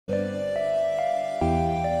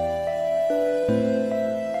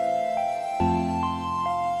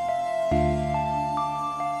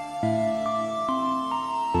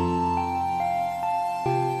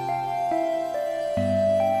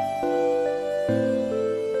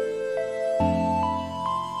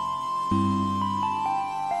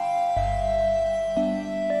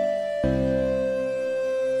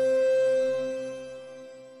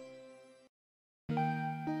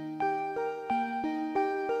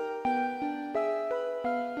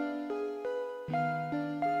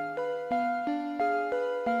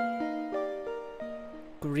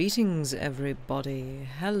Greetings everybody,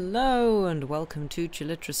 hello and welcome to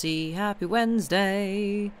Chilliteracy. Happy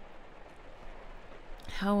Wednesday!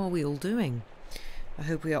 How are we all doing? I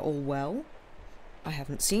hope we are all well. I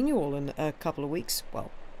haven't seen you all in a couple of weeks, well,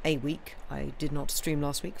 a week. I did not stream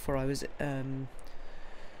last week for I was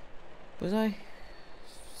I?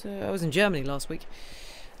 So I was in Germany last week.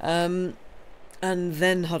 And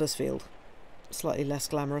then Huddersfield. Slightly less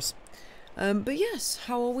glamorous. But yes,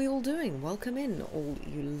 how are we all doing? Welcome in, all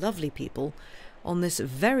you lovely people, on this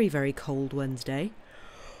very, very cold Wednesday.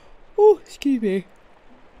 Oh, excuse me.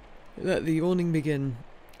 Let the yawning begin.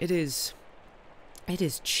 It is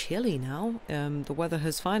chilly now. The weather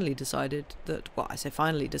has finally decided that, well, I say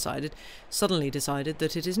finally decided, suddenly decided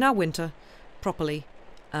that it is now winter, properly.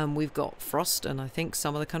 We've got frost, and I think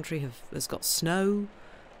some of the country has got snow,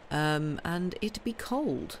 and it be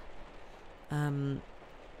cold.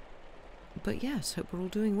 But yes, hope we're all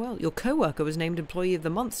doing well. Your co-worker was named Employee of the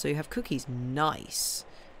Month, so you have cookies. Nice.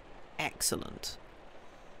 Excellent.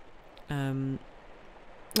 Oh,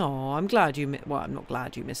 I'm glad you well, I'm not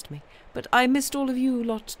glad you missed me, but I missed all of you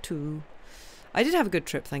lot too. I did have a good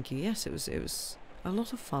trip, thank you. Yes, it was a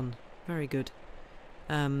lot of fun. Very good.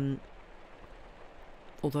 Although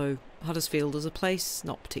Huddersfield as a place,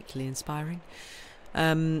 not particularly inspiring.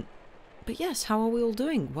 But yes, how are we all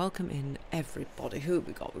doing? Welcome in everybody. Who have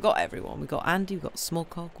we got? We've got everyone. We've got Andy, we've got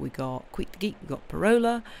Smallcock, we've got Queek the Geek, we've got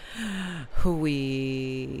Parola. Who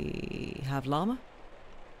we have Llama.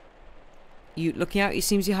 You looking out, it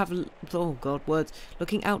seems you have, oh god, words.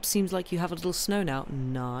 Looking out seems like you have a little snow now.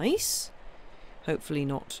 Nice. Hopefully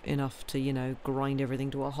not enough to, you know, grind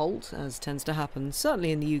everything to a halt, as tends to happen.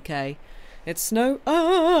 Certainly in the UK. It's snow.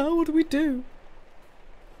 Ah, what do we do?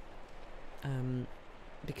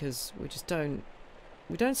 Because we just don't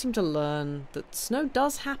seem to learn that snow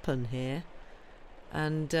does happen here,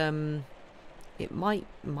 and it might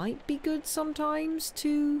be good sometimes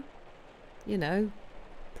to, you know,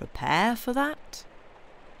 prepare for that.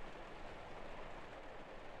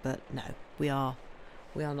 But no, we are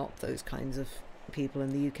not those kinds of people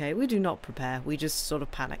in the UK. We do not prepare, we just sort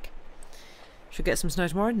of panic. Should get some snow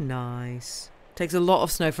tomorrow. Nice. Takes a lot of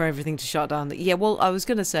snow for everything to shut down. Yeah, well, I was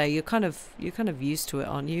gonna say you're kind of used to it,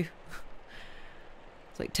 aren't you?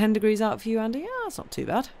 It's like 10 degrees out for you, Andy. Yeah, that's not too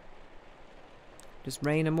bad. Just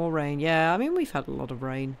rain and more rain. Yeah, I mean we've had a lot of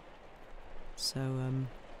rain. So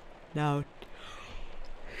now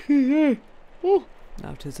now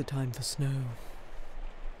it is the time for snow.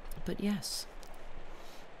 But yes.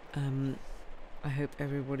 I hope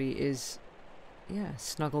everybody is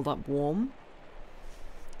snuggled up warm.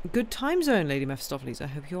 Good time zone, Lady Mephistopheles. I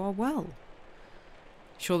hope you are well.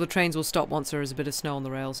 Sure the trains will stop once there is a bit of snow on the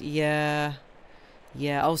rails. Yeah.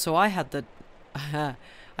 Yeah, also I had the...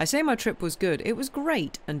 I say my trip was good. It was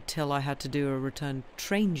great until I had to do a return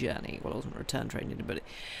train journey. Well, it wasn't a return train journey, but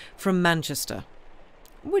from Manchester.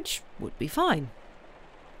 Which would be fine.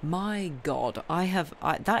 My god,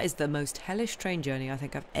 that is the most hellish train journey I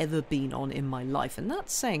think I've ever been on in my life, and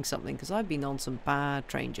that's saying something because I've been on some bad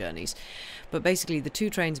train journeys. But basically the two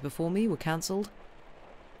trains before me were cancelled,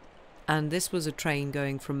 and this was a train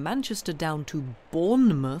going from Manchester down to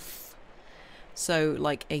Bournemouth, so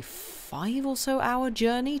like a 5 or so hour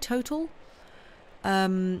journey total.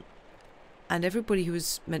 And everybody who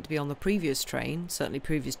was meant to be on the previous train, certainly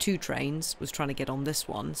previous 2 trains, was trying to get on this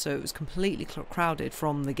one. So it was completely crowded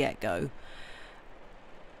from the get-go.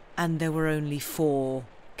 And there were only 4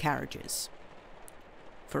 carriages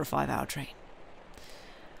for a 5-hour train.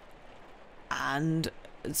 And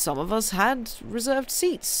some of us had reserved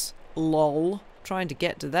seats. Lol. Trying to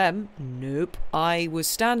get to them. Nope. I was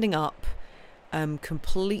standing up,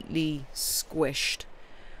 completely squished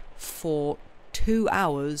for 2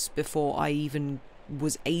 hours before I even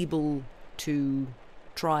was able to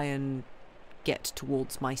try and get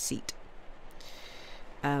towards my seat.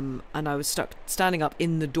 And I was stuck standing up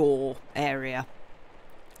in the door area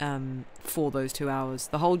for those 2 hours.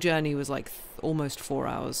 The whole journey was like almost 4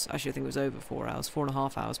 hours. Actually, I think it was over 4 hours,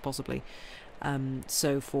 4.5 hours possibly.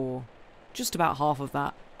 So for just about half of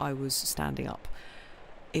that, I was standing up.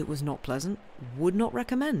 It was not pleasant. Would not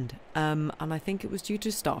recommend. And I think it was due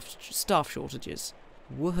to staff shortages.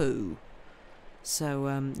 Woohoo! So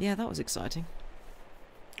yeah, that was exciting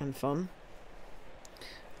and fun.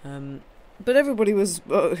 But everybody was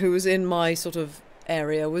who was in my sort of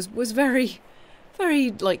area was very,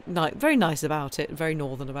 very like very nice about it, very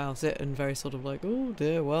northern about it, and very sort of like, oh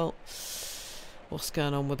dear, well, what's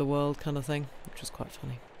going on with the world kind of thing, which was quite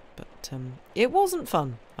funny. But it wasn't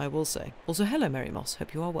fun, I will say. Also, hello, Mary Moss.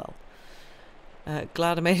 Hope you are well.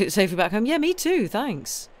 Glad I made it safely back home. Yeah, me too.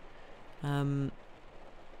 Thanks.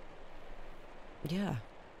 Yeah.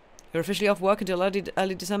 You're officially off work until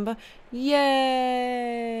early December?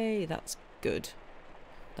 Yay! That's good.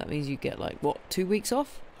 That means you get like, what, 2 weeks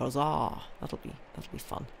off? Huzzah! That'll be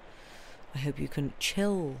fun. I hope you can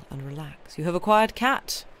chill and relax. You have acquired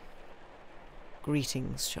cat.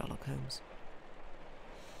 Greetings, Sherlock Holmes.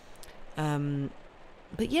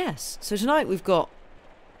 But yes, so tonight we've got,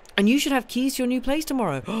 and you should have keys to your new place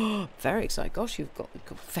tomorrow. Oh, very excited. Gosh, we've got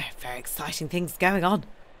very, very exciting things going on.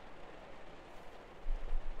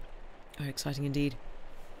 Very exciting indeed.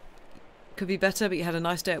 Could be better, but you had a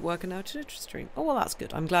nice day at work and now to stream. Oh well, that's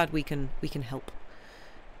good. I'm glad we can help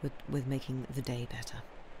with making the day better.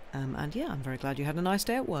 And yeah, I'm very glad you had a nice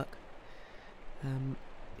day at work.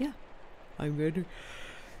 Yeah, I'm going to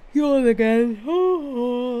yawn again.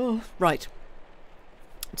 Oh. Right.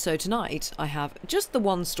 So tonight I have just the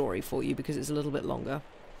one story for you because it's a little bit longer.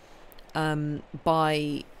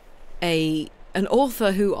 By an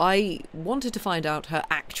author who I wanted to find out her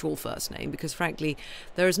actual first name because frankly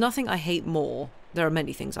there is nothing I hate more. There are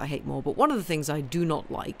many things I hate more, but one of the things I do not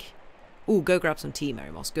like... Ooh, go grab some tea,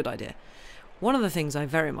 Mary Moss. Good idea. One of the things I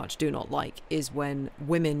very much do not like is when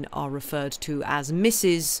women are referred to as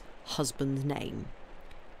Mrs. Husband's name.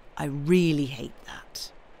 I really hate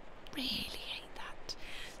that. Really hate that.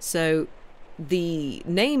 So the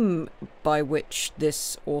name by which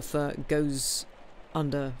this author goes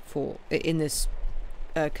under for in this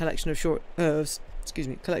collection of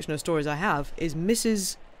collection of stories I have is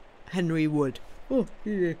Mrs. Henry Wood. Oh,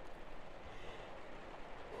 yeah.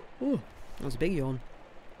 Oh, that was a big yawn.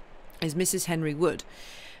 Is Mrs. Henry Wood.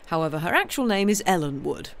 However, her actual name is Ellen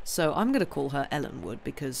Wood, so I'm going to call her Ellen Wood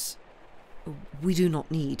because we do not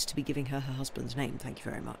need to be giving her husband's name. Thank you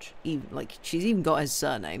very much. Even, like, she's even got his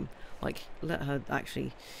surname. Like, let her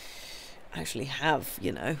actually have,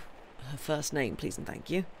 you know, her first name, please and thank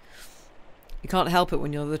you. You can't help it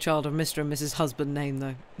when you're the child of Mr. and Mrs. Husband name,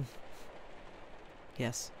 though.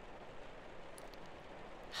 Yes.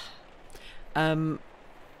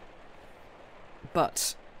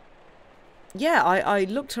 But yeah, I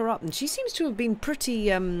looked her up and she seems to have been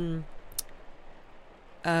pretty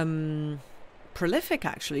prolific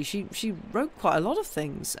actually. She wrote quite a lot of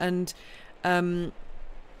things, and the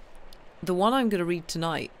one I'm going to read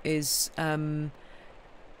tonight is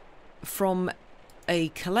from a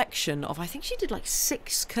collection of, I think she did like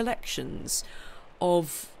 6 collections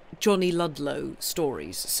of Johnny Ludlow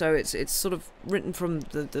stories. So it's sort of written from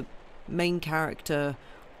the main character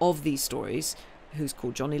of these stories, who's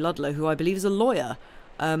called Johnny Ludlow, who I believe is a lawyer.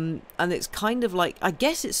 And it's kind of like, I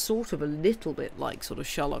guess it's sort of a little bit like sort of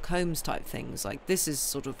Sherlock Holmes type things. Like this is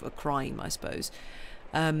sort of a crime, I suppose.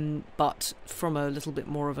 But from a little bit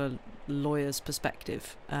more of a lawyer's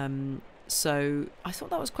perspective. So I thought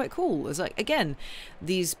that was quite cool. It's like, again,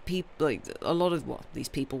 these people, like a lot of, well, these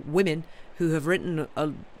people, women who have written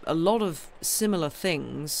a lot of similar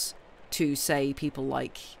things to, say, people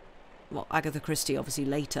like, well, Agatha Christie, obviously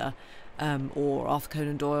later, or Arthur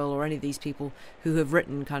Conan Doyle, or any of these people who have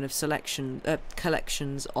written kind of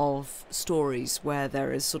collections of stories where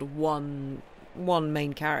there is sort of one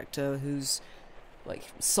main character who's like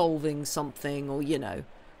solving something, or, you know,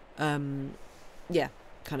 yeah,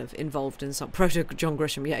 kind of involved in some proto John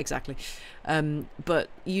Grisham, yeah, exactly. But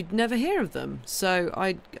you'd never hear of them, so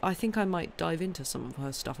I think I might dive into some of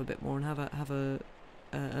her stuff a bit more and have a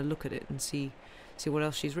look at it and see what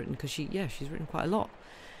else she's written, because she's written quite a lot.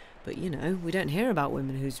 But you know, we don't hear about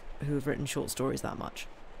women who have written short stories that much.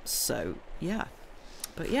 So yeah,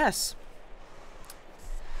 but yes,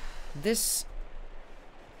 this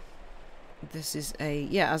is a,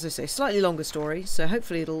 yeah, as I say, slightly longer story. So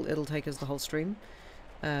hopefully it'll take us the whole stream.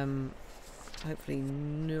 Hopefully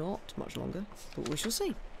not much longer, but we shall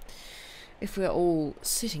see. If we're all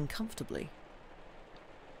sitting comfortably.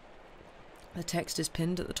 The text is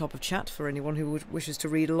pinned at the top of chat for anyone who wishes to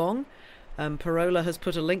read along. Parola has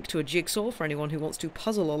put a link to a jigsaw for anyone who wants to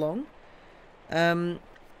puzzle along. And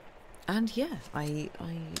yeah, I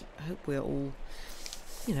hope we're all,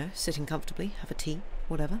 you know, sitting comfortably, have a tea,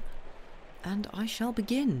 whatever. And I shall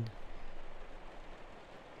begin.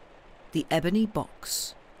 The Ebony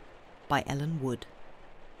Box by Ellen Wood.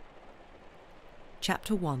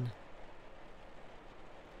 Chapter 1.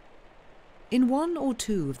 In one or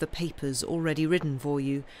two of the papers already written for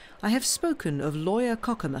you, I have spoken of Lawyer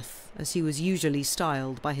Cockermouth, as he was usually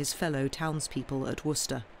styled by his fellow townspeople at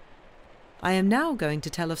Worcester. I am now going to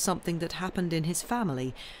tell of something that happened in his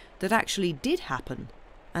family, that actually did happen,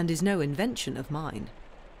 and is no invention of mine.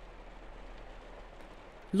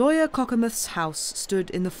 Lawyer Cockermouth's house stood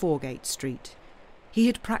in the Foregate Street. He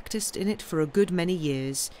had practised in it for a good many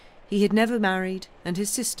years. He had never married, and his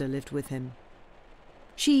sister lived with him.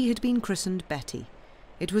 She had been christened Betty,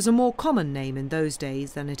 It was a more common name in those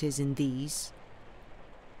days than it is in these.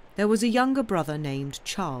 There was a younger brother named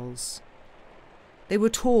Charles. They were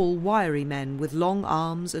tall, wiry men with long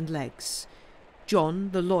arms and legs.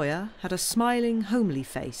 John, the lawyer, had a smiling, homely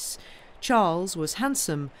face. Charles was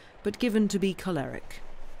handsome, but given to be choleric.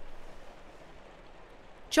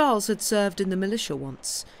 Charles had served in the militia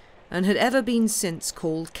once, and had ever been since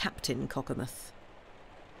called Captain Cockermouth.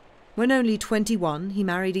 When only 21, he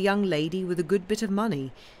married a young lady with a good bit of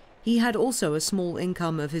money. He had also a small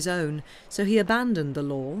income of his own, so he abandoned the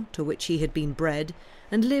law, to which he had been bred,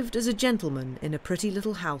 and lived as a gentleman in a pretty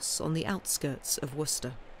little house on the outskirts of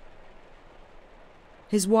Worcester.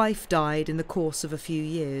 His wife died in the course of a few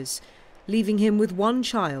years, leaving him with one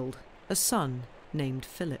child, a son named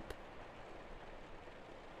Philip.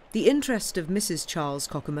 The interest of Mrs. Charles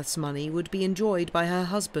Cockermouth's money would be enjoyed by her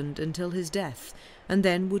husband until his death, and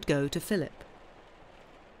then would go to Philip.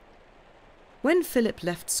 When Philip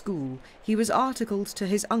left school, he was articled to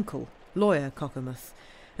his uncle, Lawyer Cockermouth,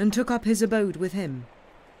 and took up his abode with him.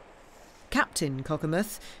 Captain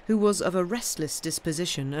Cockermouth, who was of a restless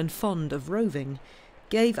disposition and fond of roving,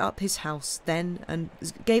 gave up his house then and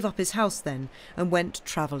went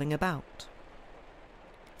travelling about.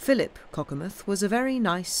 Philip Cockermouth was a very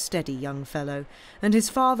nice, steady young fellow, and his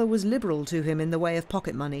father was liberal to him in the way of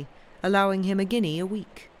pocket money, allowing him a guinea a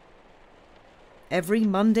week. Every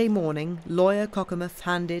Monday morning Lawyer Cockermouth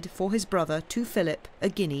handed for his brother to Philip a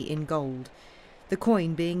guinea in gold, the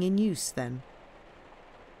coin being in use then.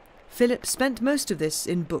 Philip spent most of this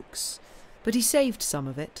in books, but he saved some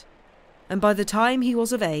of it, and by the time he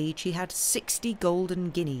was of age he had 60 golden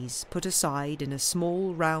guineas put aside in a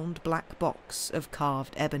small round black box of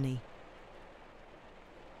carved ebony.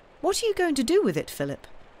 "What are you going to do with it, Philip?"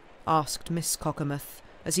 asked Miss Cockermouth,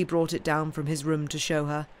 as he brought it down from his room to show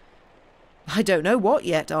her. "I don't know what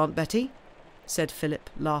yet, Aunt Betty," said Philip,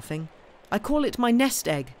 laughing. "I call it my nest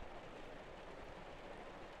egg."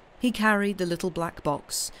 He carried the little black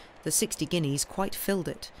box, the 60 guineas quite filled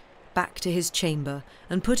it, back to his chamber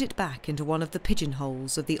and put it back into one of the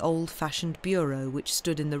pigeonholes of the old-fashioned bureau which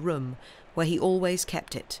stood in the room, where he always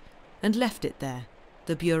kept it, and left it there,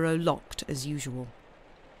 the bureau locked as usual.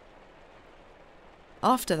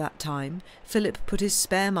 After that time, Philip put his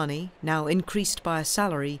spare money, now increased by a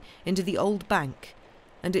salary, into the old bank,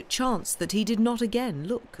 and it chanced that he did not again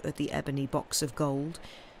look at the ebony box of gold,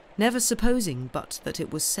 never supposing but that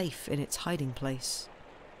it was safe in its hiding-place.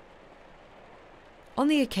 On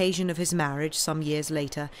the occasion of his marriage some years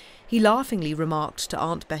later, he laughingly remarked to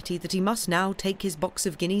Aunt Betty that he must now take his box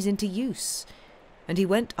of guineas into use, and he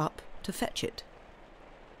went up to fetch it.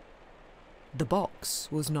 The box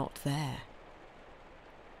was not there.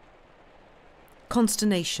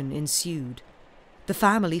 Consternation ensued. The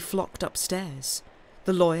family flocked upstairs.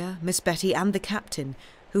 The lawyer, Miss Betty, and the captain,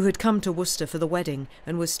 who had come to Worcester for the wedding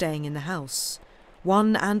and was staying in the house.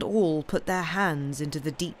 One and all put their hands into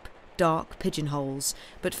the deep, dark pigeonholes,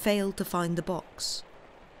 but failed to find the box.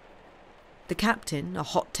 The captain, a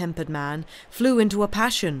hot-tempered man, flew into a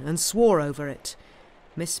passion and swore over it.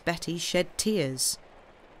 Miss Betty shed tears.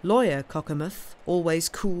 Lawyer Cockermouth, always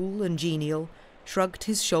cool and genial, shrugged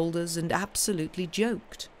his shoulders and absolutely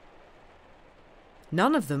joked.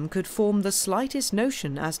 None of them could form the slightest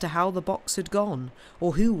notion as to how the box had gone,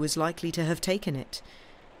 or who was likely to have taken it,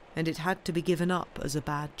 and it had to be given up as a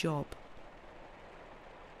bad job.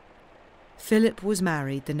 Philip was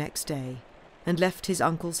married the next day, and left his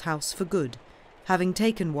uncle's house for good, having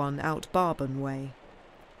taken one out Barban way.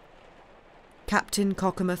 Captain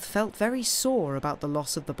Cockermouth felt very sore about the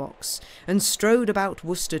loss of the box, and strode about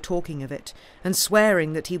Worcester talking of it, and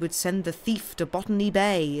swearing that he would send the thief to Botany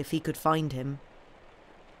Bay if he could find him.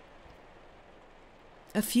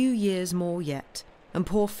 A few years more yet, and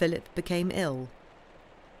poor Philip became ill.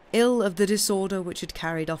 Ill of the disorder which had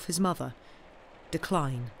carried off his mother,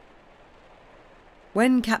 decline.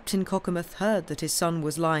 When Captain Cockermouth heard that his son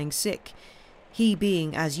was lying sick, he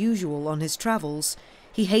being as usual on his travels,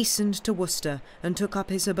 he hastened to Worcester and took up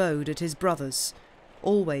his abode at his brother's,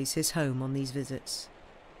 always his home on these visits.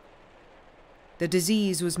 The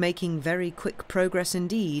disease was making very quick progress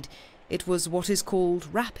indeed. It was what is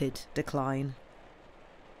called rapid decline.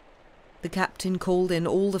 The captain called in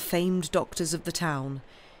all the famed doctors of the town,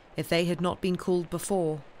 if they had not been called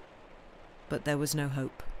before, but there was no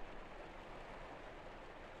hope.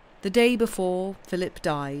 The day before Philip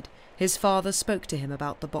died, his father spoke to him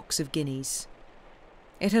about the box of guineas.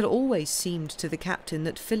 It had always seemed to the captain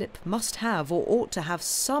that Philip must have or ought to have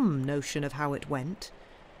some notion of how it went,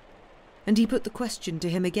 and he put the question to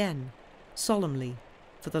him again, solemnly,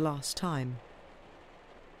 for the last time.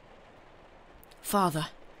 "Father,"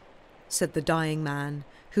 said the dying man,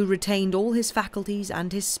 who retained all his faculties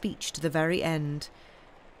and his speech to the very end,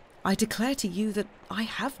 "I declare to you that I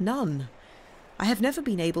have none. I have never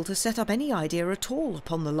been able to set up any idea at all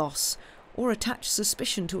upon the loss, or attach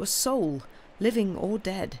suspicion to a soul, living or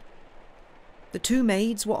dead. The two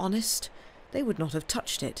maids were honest, they would not have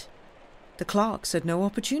touched it. The clerks had no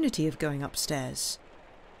opportunity of going upstairs.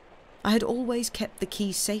 I had always kept the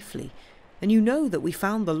key safely, and you know that we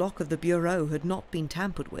found the lock of the bureau had not been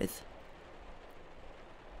tampered with."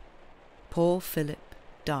 Poor Philip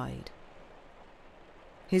died.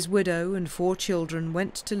 His widow and 4 children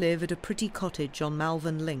went to live at a pretty cottage on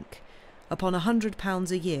Malvern Link, upon £100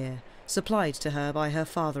 a year, supplied to her by her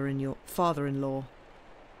father-in-law.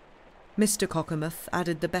 Mr. Cockermouth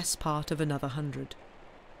added the best part of another 100.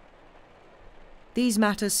 These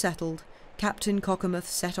matters settled, Captain Cockermouth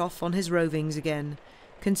set off on his rovings again,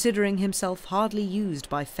 considering himself hardly used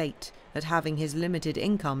by fate at having his limited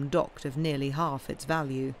income docked of nearly half its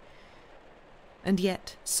value. And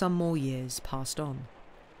yet some more years passed on.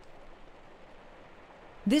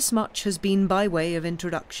 This much has been by way of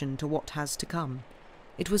introduction to what has to come.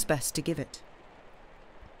 It was best to give it.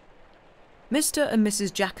 Mr. and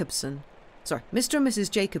Mrs.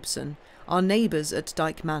 Jacobson, our neighbours at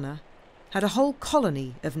Dyke Manor, had a whole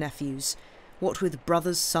colony of nephews, what with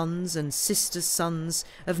brothers' sons and sisters' sons,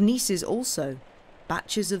 of nieces also.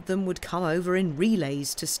 Batches of them would come over in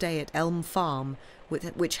relays to stay at Elm Farm,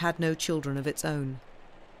 which had no children of its own.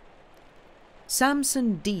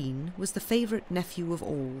 Samson Dean was the favourite nephew of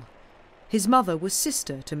all. His mother was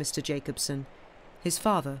sister to Mr. Jacobson. His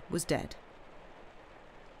father was dead.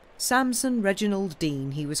 Samson Reginald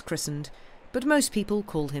Dean he was christened, but most people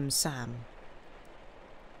called him Sam.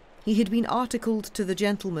 He had been articled to the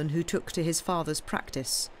gentleman who took to his father's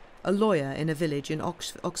practice, a lawyer in a village in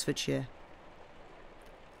Oxfordshire.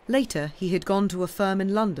 Later he had gone to a firm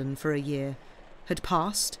in London for a year, had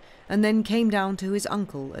passed, and then came down to his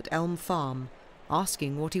uncle at Elm Farm,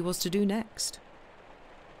 asking what he was to do next.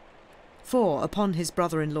 For, upon his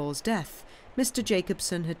brother-in-law's death, Mr.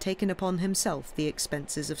 Jacobson had taken upon himself the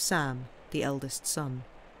expenses of Sam, the eldest son.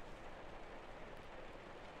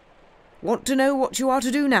 "Want to know what you are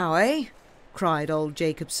to do now, eh?" cried old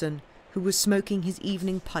Jacobson, who was smoking his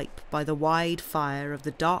evening pipe by the wide fire of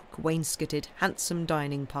the dark wainscoted, handsome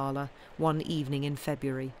dining parlour one evening in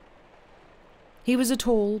February. He was a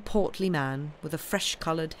tall, portly man, with a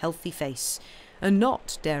fresh-coloured, healthy face, and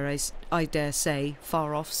not, I dare say,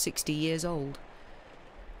 far off 60 years old.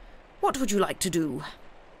 "What would you like to do?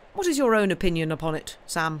 What is your own opinion upon it,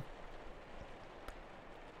 Sam?"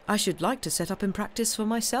 "I should like to set up in practice for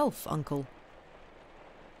myself, uncle."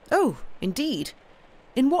 "Oh, indeed.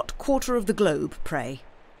 In what quarter of the globe, pray?"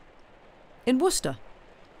 "In Worcester.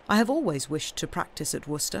 I have always wished to practise at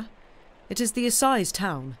Worcester. It is the assize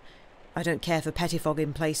town. I don't care for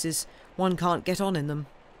pettifogging places. One can't get on in them."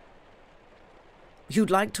 "You'd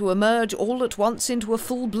like to emerge all at once into a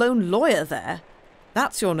full-blown lawyer there?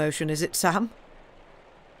 That's your notion, is it, Sam?"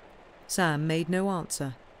 Sam made no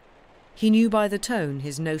answer. He knew by the tone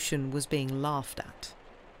his notion was being laughed at.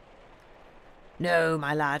 "No,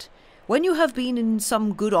 my lad. When you have been in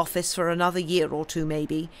some good office for another year or two,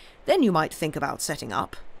 maybe, then you might think about setting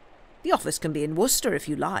up. The office can be in Worcester if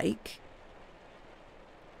you like."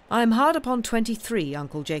 "I am hard upon 23,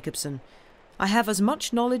 Uncle Jacobson. I have as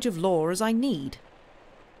much knowledge of law as I need."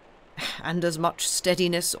 "And as much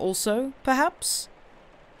steadiness also, perhaps?"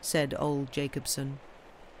 said old Jacobson.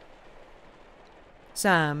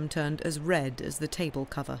 Sam turned as red as the table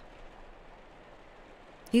cover.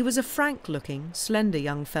 He was a frank-looking, slender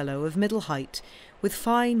young fellow of middle height, with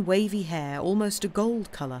fine wavy hair almost a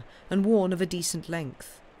gold colour and worn of a decent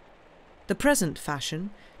length. The present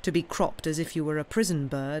fashion, to be cropped as if you were a prison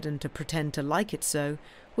bird and to pretend to like it so,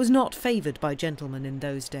 was not favoured by gentlemen in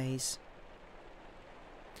those days.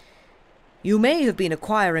 "You may have been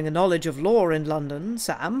acquiring a knowledge of law in London,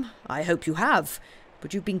 Sam. I hope you have,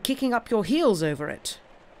 but you've been kicking up your heels over it.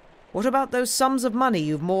 What about those sums of money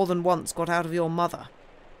you've more than once got out of your mother?"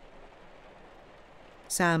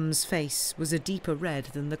 Sam's face was a deeper red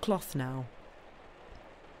than the cloth now.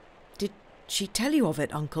 "Did she tell you of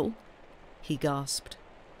it, uncle?" he gasped.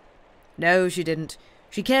 "No, she didn't.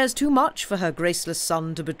 She cares too much for her graceless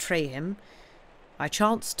son to betray him. I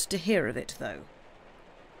chanced to hear of it, though."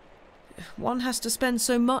 "One has to spend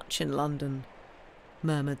so much in London,"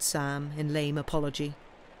 murmured Sam in lame apology.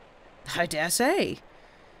 "I dare say.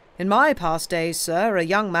 In my past days, sir, a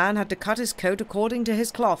young man had to cut his coat according to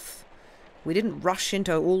his cloth. We didn't rush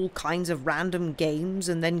into all kinds of random games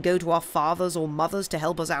and then go to our fathers or mothers to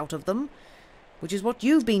help us out of them, which is what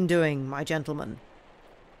you've been doing, my gentleman."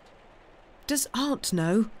 "Does aunt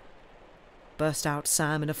know?" burst out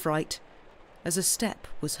Sam in a fright, as a step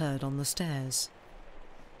was heard on the stairs.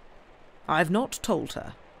 "I've not told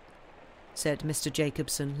her," said Mr.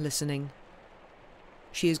 Jacobson, listening.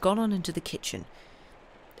 "She has gone on into the kitchen.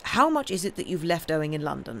 How much is it that you've left owing in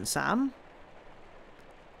London, Sam?"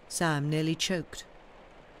 Sam nearly choked.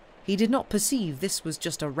 He did not perceive this was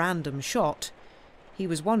just a random shot. He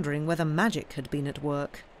was wondering whether magic had been at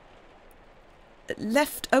work.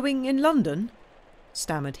 "Left owing in London?"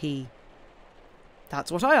 stammered he. "That's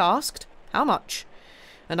what I asked. How much?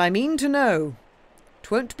 And I mean to know.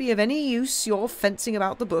 'Twon't be of any use your fencing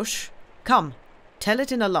about the bush. Come, tell it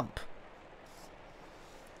in a lump."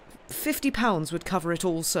 £50 would cover it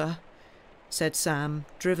all, sir," said Sam,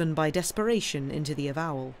 driven by desperation into the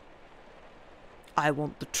avowal. "I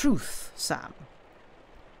want the truth, Sam."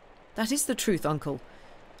 "That is the truth, uncle.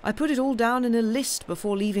 I put it all down in a list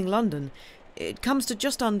before leaving London. It comes to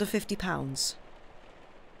just under £50.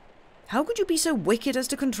 "How could you be so wicked as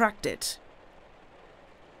to contract it?"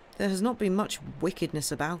 "There has not been much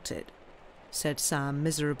wickedness about it," said Sam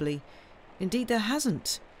miserably. "Indeed there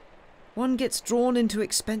hasn't. One gets drawn into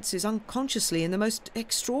expenses unconsciously in the most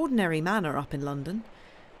extraordinary manner up in London.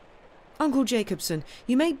 Uncle Jacobson,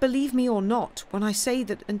 you may believe me or not when I say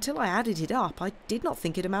that until I added it up I did not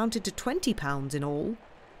think it amounted to £20 in all."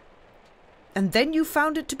 "And then you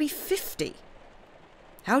found it to be 50.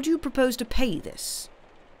 How do you propose to pay this?"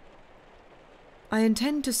 "I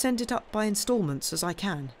intend to send it up by instalments as I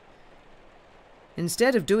can."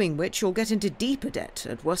 "Instead of doing which you'll get into deeper debt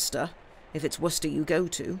at Worcester, if it's Worcester you go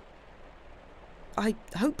to." "I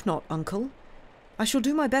hope not, uncle. I shall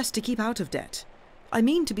do my best to keep out of debt. I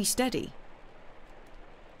mean to be steady."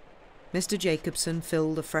 Mr. Jacobson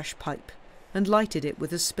filled a fresh pipe and lighted it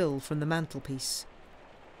with a spill from the mantelpiece.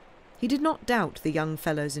 He did not doubt the young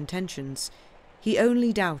fellow's intentions. He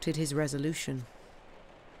only doubted his resolution.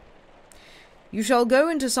 "You shall go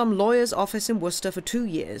into some lawyer's office in Worcester for 2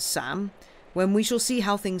 years, Sam, when we shall see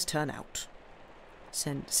how things turn out,"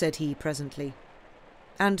 said he presently.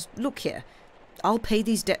 "And look here, I'll pay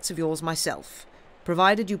these debts of yours myself,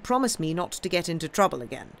 provided you promise me not to get into trouble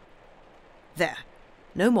again. There,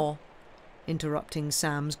 no more," interrupting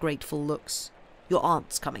Sam's grateful looks. "Your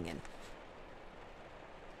aunt's coming in."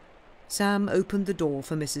 Sam opened the door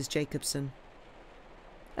for Mrs. Jacobson.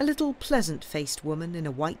 A little pleasant-faced woman in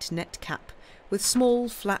a white net cap with small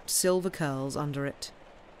flat silver curls under it.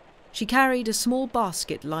 She carried a small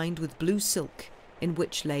basket lined with blue silk, in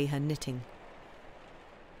which lay her knitting.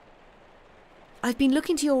 "I've been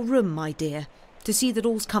looking to your room, my dear, to see that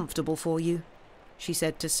all's comfortable for you," she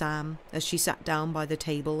said to Sam, as she sat down by the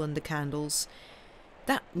table and the candles.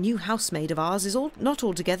 "That new housemaid of ours is not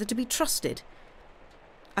altogether to be trusted.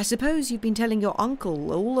 I suppose you've been telling your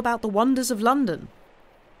uncle all about the wonders of London."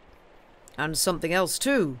 "And something else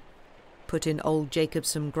too," put in old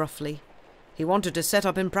Jacobson gruffly. "He wanted to set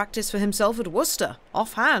up in practice for himself at Worcester,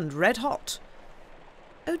 off-hand, red-hot."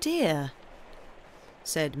 "Oh dear,"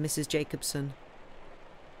 said Mrs. Jacobson.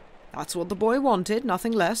 "That's what the boy wanted,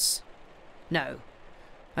 nothing less. No.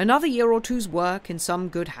 Another year or two's work in some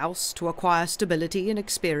good house to acquire stability and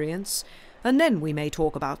experience, and then we may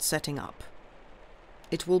talk about setting up.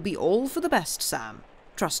 It will be all for the best, Sam.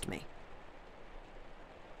 Trust me."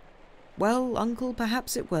 Well, uncle,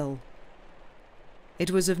 perhaps it will.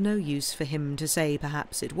 It was of no use for him to say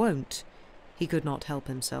perhaps it won't. He could not help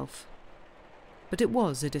himself. But it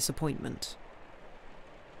was a disappointment.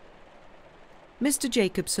 Mr.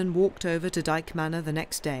 Jacobson walked over to Dyke Manor the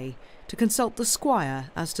next day to consult the squire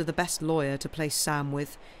as to the best lawyer to place Sam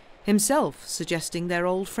with, himself suggesting their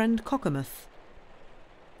old friend Cockermouth.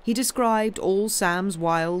 He described all Sam's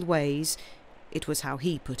wild ways, it was how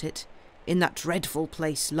he put it, in that dreadful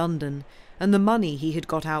place London, and the money he had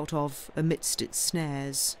got out of amidst its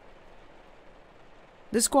snares.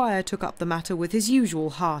 The squire took up the matter with his usual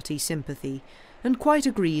hearty sympathy, and quite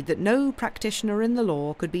agreed that no practitioner in the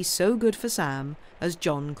law could be so good for Sam as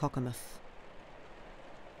John Cockermouth.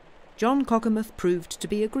 John Cockermouth proved to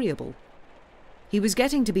be agreeable. He was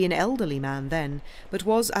getting to be an elderly man then, but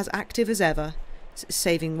was as active as ever,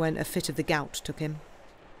 saving when a fit of the gout took him.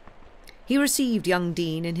 He received young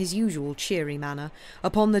Dean in his usual cheery manner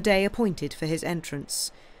upon the day appointed for his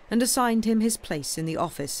entrance, and assigned him his place in the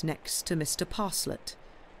office next to Mr. Parslet.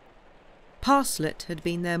 Parslet had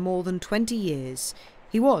been there more than 20 years.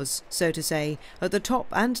 He was, so to say, at the top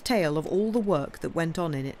and tail of all the work that went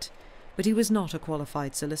on in it, but he was not a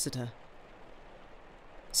qualified solicitor.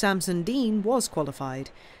 Samson Dean was qualified,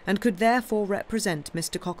 and could therefore represent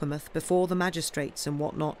Mr. Cockermouth before the magistrates and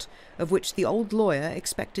what not, of which the old lawyer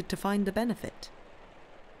expected to find the benefit.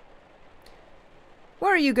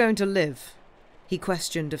 "Where are you going to live?" he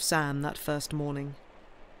questioned of Sam that first morning.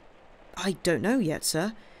 "I don't know yet,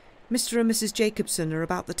 sir. Mr. and Mrs. Jacobson are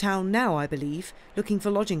about the town now, I believe, looking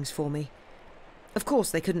for lodgings for me. Of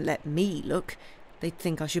course they couldn't let me look. They'd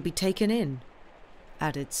think I should be taken in,"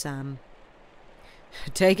 added Sam.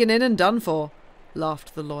 "Taken in and done for,"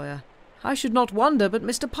 laughed the lawyer. "I should not wonder but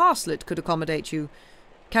Mr. Parslet could accommodate you.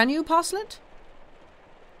 Can you, Parslet?"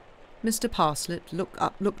 Mr. Parslet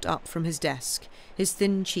looked up from his desk, his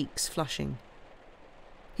thin cheeks flushing.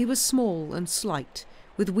 He was small and slight,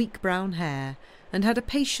 with weak brown hair, and had a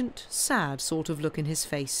patient, sad sort of look in his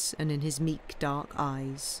face and in his meek, dark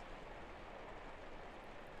eyes.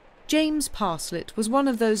 James Parslet was one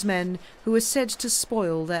of those men who are said to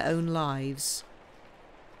spoil their own lives.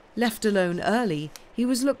 Left alone early, he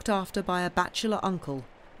was looked after by a bachelor uncle,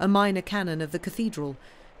 a minor canon of the cathedral,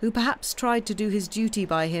 who perhaps tried to do his duty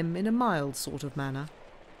by him in a mild sort of manner.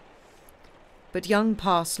 But young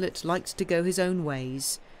Parslet liked to go his own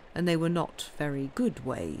ways, and they were not very good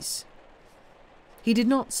ways. He did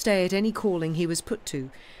not stay at any calling he was put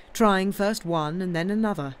to, trying first one and then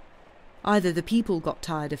another. Either the people got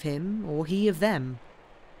tired of him, or he of them.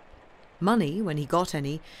 Money, when he got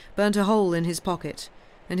any, burnt a hole in his pocket,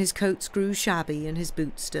 and his coats grew shabby and his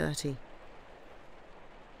boots dirty.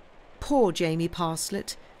 "Poor Jamie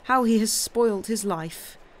Parslet, how he has spoilt his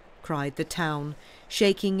life," cried the town,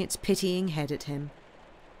 shaking its pitying head at him.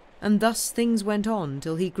 And thus things went on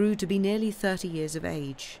till he grew to be nearly 30 years of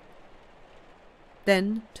age.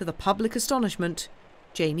 Then, to the public astonishment,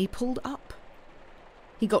 Jamie pulled up.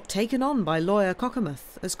 He got taken on by Lawyer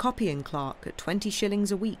Cockermouth as copying clerk at 20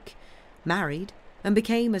 shillings a week, married, and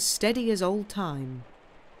became as steady as old time.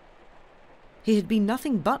 He had been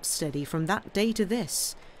nothing but steady from that day to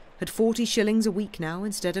this, had 40 shillings a week now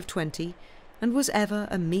instead of 20, and was ever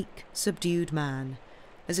a meek, subdued man,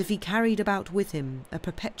 as if he carried about with him a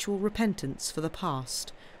perpetual repentance for the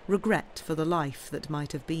past, regret for the life that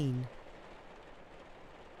might have been.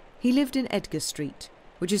 He lived in Edgar Street,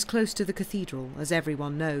 which is close to the cathedral, as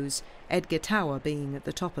everyone knows, Edgar Tower being at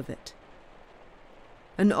the top of it.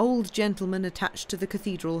 An old gentleman attached to the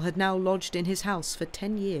cathedral had now lodged in his house for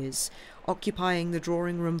 10 years, occupying the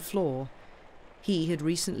drawing-room floor. He had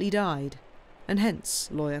recently died, and hence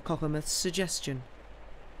Lawyer Cockermouth's suggestion.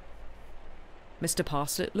 Mr.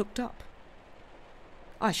 Parslet looked up.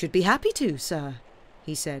 "I should be happy to, sir,"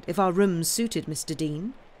 he said, "if our rooms suited Mr.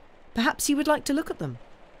 Dean. Perhaps he would like to look at them."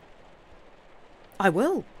 "I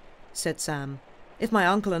will," said Sam, "if my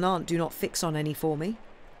uncle and aunt do not fix on any for me."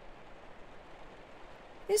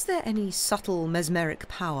 Is there any subtle mesmeric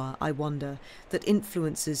power, I wonder, that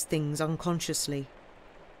influences things unconsciously?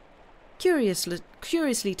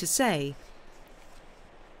 Curiously to say,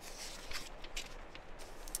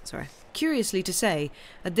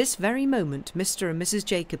 at this very moment Mr. and Mrs.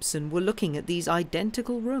 Jacobson were looking at these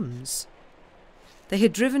identical rooms. They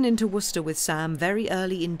had driven into Worcester with Sam very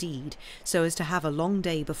early indeed, so as to have a long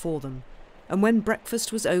day before them, and when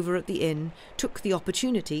breakfast was over at the inn, took the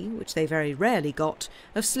opportunity, which they very rarely got,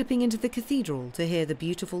 of slipping into the cathedral to hear the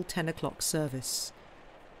beautiful 10 o'clock service.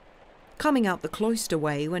 Coming out the cloister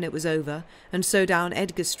way when it was over, and so down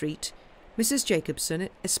Edgar Street, Mrs. Jacobson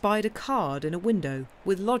espied a card in a window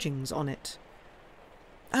with lodgings on it.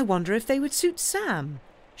 "I wonder if they would suit Sam,"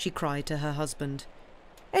 she cried to her husband.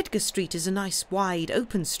 "Edgar Street is a nice wide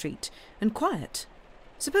open street, and quiet.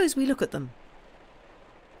 Suppose we look at them."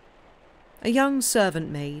 A young servant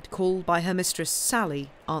maid, called by her mistress Sally,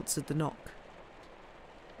 answered the knock.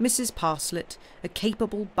 Mrs. Parslet, a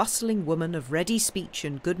capable, bustling woman of ready speech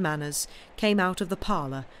and good manners, came out of the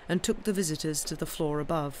parlour and took the visitors to the floor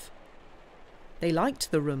above. They liked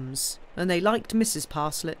the rooms, and they liked Mrs.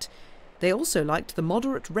 Parslet. They also liked the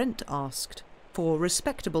moderate rent asked, for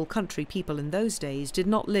respectable country people in those days did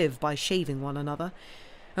not live by shaving one another,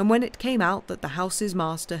 and when it came out that the house's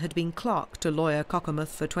master had been clerk to Lawyer Cockermouth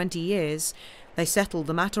for 20 years, they settled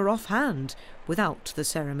the matter off-hand, without the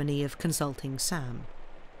ceremony of consulting Sam.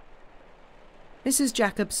 Mrs.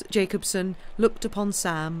 Jacobson looked upon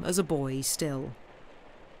Sam as a boy still.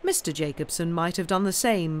 Mr. Jacobson might have done the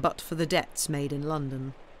same but for the debts made in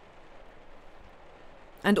London.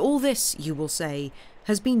 And all this, you will say,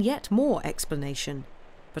 has been yet more explanation,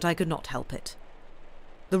 but I could not help it.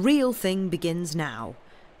 The real thing begins now,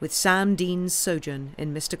 with Sam Dean's sojourn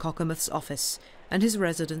in Mr. Cockermouth's office and his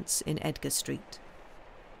residence in Edgar Street.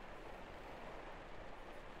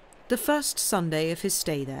 The first Sunday of his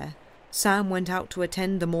stay there, Sam went out to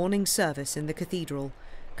attend the morning service in the cathedral,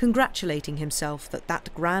 congratulating himself that that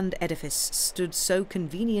grand edifice stood so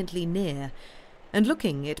conveniently near, and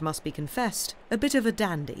looking, it must be confessed, a bit of a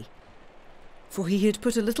dandy. For he had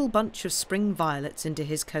put a little bunch of spring violets into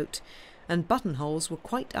his coat, and buttonholes were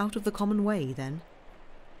quite out of the common way then.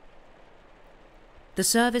 The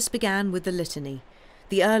service began with the litany,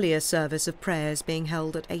 the earlier service of prayers being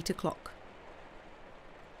held at 8 o'clock.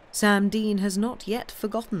 Sam Dean has not yet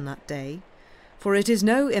forgotten that day, for it is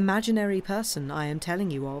no imaginary person I am telling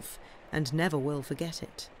you of, and never will forget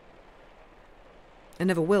it.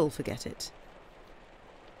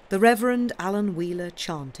 The Reverend Alan Wheeler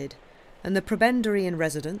chanted, and the prebendary in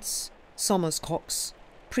residence, Somers Cox,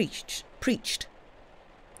 preached.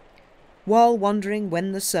 While wondering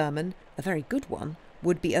when the sermon, a very good one,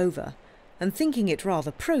 would be over, and thinking it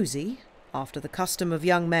rather prosy, after the custom of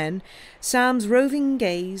young men, Sam's roving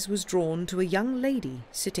gaze was drawn to a young lady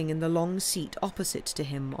sitting in the long seat opposite to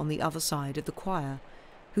him on the other side of the choir,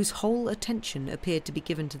 whose whole attention appeared to be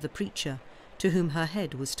given to the preacher, to whom her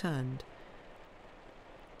head was turned.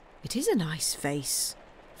 "It is a nice face,"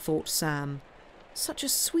 thought Sam. "Such a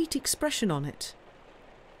sweet expression on it."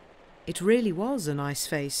 It really was a nice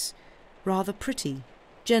face, rather pretty,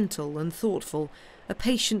 gentle and thoughtful, a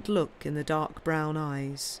patient look in the dark brown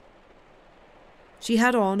eyes. She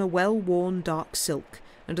had on a well-worn dark silk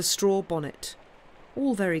and a straw bonnet,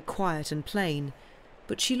 all very quiet and plain,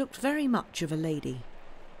 but she looked very much of a lady.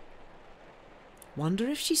 "Wonder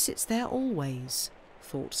if she sits there always,"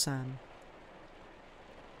 thought Sam.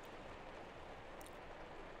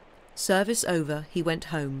 Service over, he went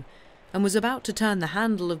home, and was about to turn the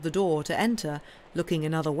handle of the door to enter, looking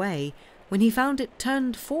another way, when he found it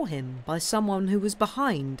turned for him by someone who was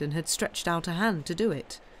behind and had stretched out a hand to do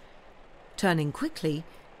it. Turning quickly,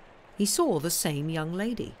 he saw the same young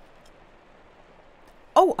lady.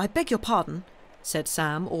 "Oh, I beg your pardon," said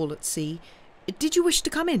Sam, all at sea. "Did you wish to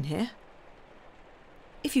come in here?"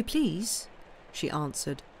 "If you please," she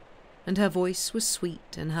answered, and her voice was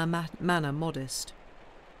sweet and her manner modest.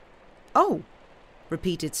 "Oh,"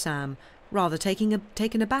 repeated Sam, rather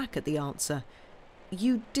taken aback at the answer.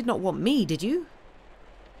 "You did not want me, did you?"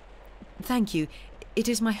 "Thank you. It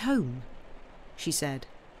is my home," she said.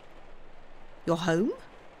 "Your home?"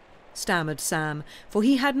 stammered Sam, for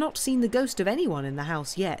he had not seen the ghost of anyone in the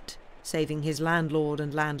house yet, saving his landlord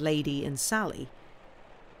and landlady and Sally.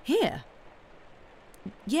 "Here?"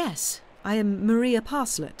 "Yes, I am Maria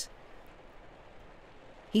Parslet."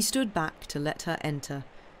 He stood back to let her enter.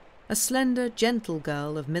 A slender, gentle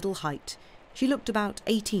girl of middle height. She looked about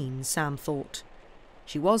 18, Sam thought.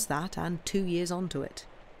 She was that, and 2 years on to it.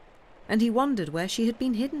 And he wondered where she had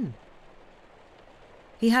been hidden.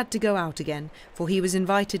 He had to go out again, for he was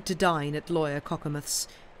invited to dine at Lawyer Cockermouth's,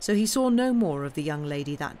 so he saw no more of the young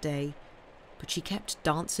lady that day, but she kept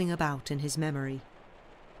dancing about in his memory.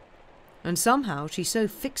 And somehow she so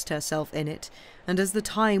fixed herself in it, and as the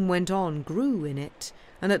time went on grew in it,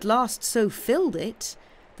 and at last so filled it,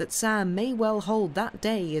 that Sam may well hold that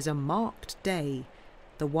day as a marked day,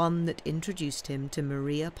 the one that introduced him to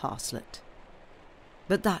Maria Parslet.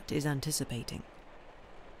 But that is anticipating.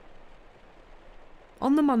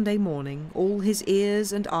 On the Monday morning all his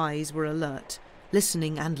ears and eyes were alert,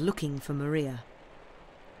 listening and looking for Maria.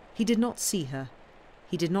 He did not see her.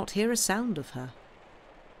 He did not hear a sound of her.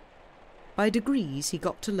 By degrees he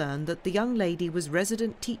got to learn that the young lady was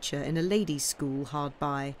resident teacher in a ladies' school hard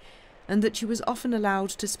by, and that she was often allowed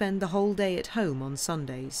to spend the whole day at home on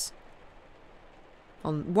Sundays.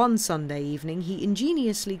 On one Sunday evening he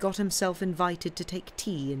ingeniously got himself invited to take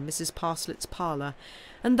tea in Mrs. Parslet's parlour,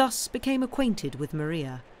 and thus became acquainted with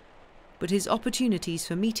Maria, but his opportunities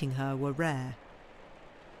for meeting her were rare.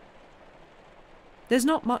 There's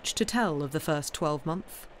not much to tell of the first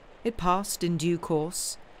 12-month. It passed in due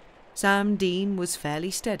course. Sam Dean was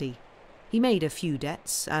fairly steady. He made a few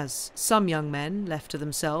debts, as some young men, left to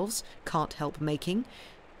themselves, can't help making.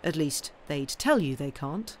 At least, they'd tell you they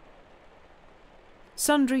can't.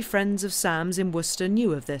 Sundry friends of Sam's in Worcester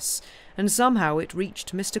knew of this, and somehow it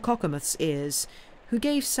reached Mr. Cockermouth's ears, who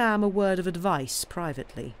gave Sam a word of advice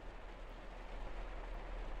privately.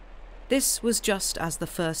 This was just as the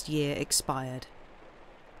first year expired.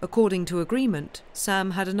 According to agreement,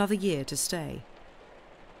 Sam had another year to stay.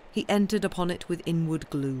 He entered upon it with inward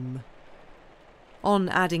gloom. On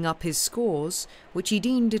adding up his scores, which he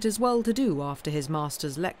deemed it as well to do after his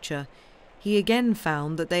master's lecture, he again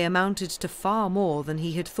found that they amounted to far more than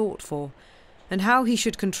he had thought for, and how he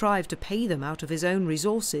should contrive to pay them out of his own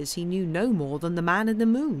resources he knew no more than the man in the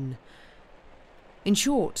moon. In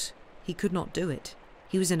short, he could not do it.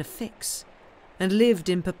 He was in a fix, and lived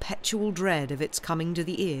in perpetual dread of its coming to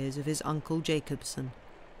the ears of his Uncle Jacobson.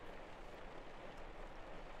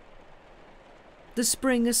 The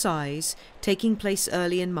spring assize, taking place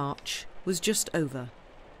early in March, was just over.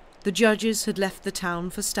 The judges had left the town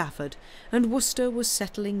for Stafford, and Worcester was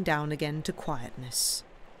settling down again to quietness.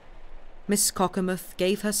 Miss Cockermouth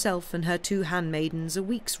gave herself and her 2 handmaidens a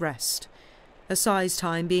week's rest, assize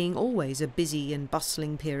time being always a busy and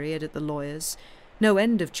bustling period at the lawyer's, no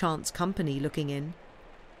end of chance company looking in.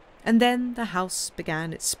 And then the house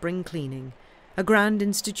began its spring cleaning, a grand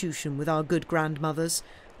institution with our good grandmothers,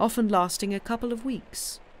 often lasting a couple of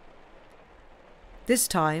weeks. This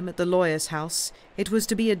time at the lawyer's house it was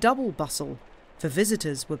to be a double bustle, for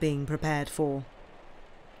visitors were being prepared for.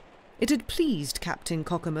 It had pleased Captain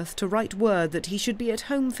Cockermouth to write word that he should be at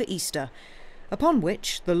home for Easter, upon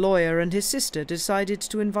which the lawyer and his sister decided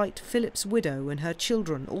to invite Philip's widow and her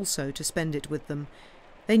children also to spend it with them.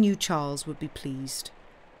 They knew Charles would be pleased.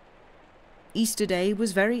 Easter Day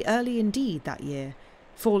was very early indeed that year,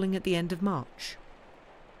 falling at the end of March.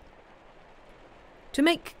 To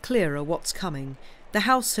make clearer what's coming, the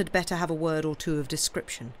house had better have a word or two of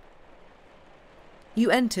description. You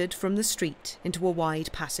entered from the street into a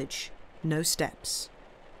wide passage, no steps.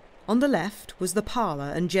 On the left was the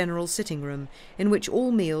parlour and general sitting room, in which all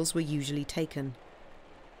meals were usually taken.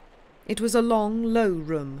 It was a long, low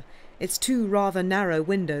room, its 2 rather narrow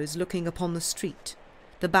windows looking upon the street,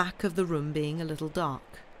 the back of the room being a little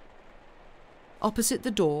dark. Opposite the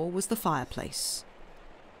door was the fireplace.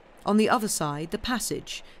 On the other side, the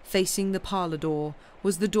passage, facing the parlour door,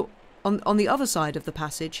 was the door. On the other side of the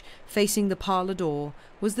passage, facing the parlour door,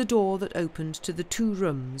 was the door that opened to the 2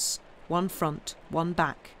 rooms, one front, one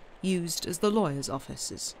back, used as the lawyer's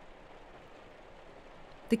offices.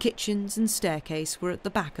 The kitchens and staircase were at the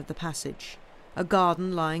back of the passage, a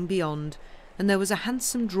garden lying beyond, and there was a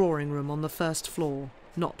handsome drawing-room on the first floor,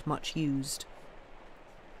 not much used.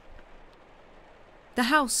 The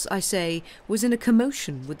house, I say, was in a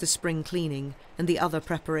commotion with the spring cleaning and the other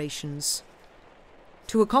preparations.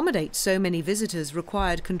 To accommodate so many visitors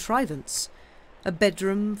required contrivance: a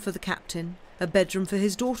bedroom for the captain, a bedroom for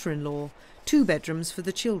his daughter-in-law, 2 bedrooms for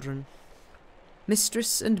the children.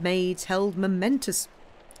 Mistress and maids held momentous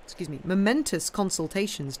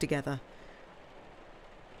consultations together.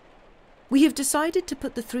 "We have decided to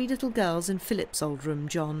put the 3 little girls in Philip's old room,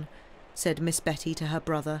 John," said Miss Betty to her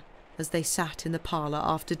brother, as they sat in the parlour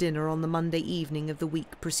after dinner on the Monday evening of the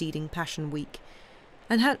week preceding Passion Week,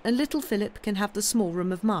 "and little Philip can have the small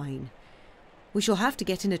room of mine. We shall have to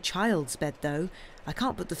get in a child's bed, though. I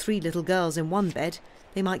can't put the 3 little girls in one bed.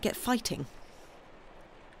 They might get fighting.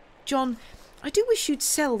 John, I do wish you'd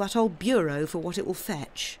sell that old bureau for what it will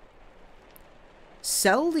fetch."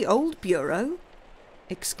 "Sell the old bureau?"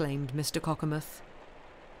 exclaimed Mr. Cockermouth.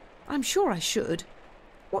 "I'm sure I should.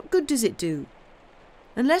 What good does it do?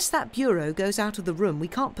 Unless that bureau goes out of the room, we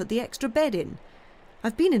can't put the extra bed in.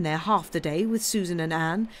 I've been in there half the day with Susan and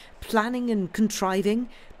Anne, planning and contriving,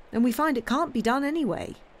 and we find it can't be done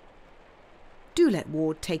anyway. Do let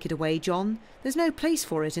Ward take it away, John. There's no place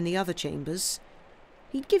for it in the other chambers.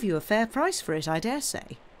 He'd give you a fair price for it, I dare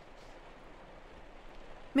say."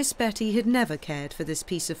 Miss Betty had never cared for this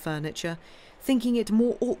piece of furniture, thinking it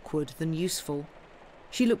more awkward than useful.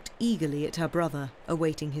 She looked eagerly at her brother,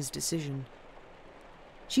 awaiting his decision.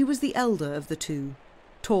 She was the elder of the 2,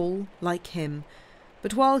 tall, like him,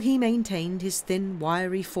 but while he maintained his thin,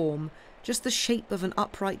 wiry form, just the shape of an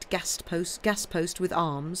upright gas post with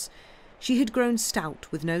arms, she had grown stout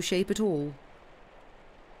with no shape at all.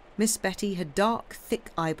 Miss Betty had dark, thick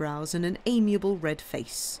eyebrows and an amiable red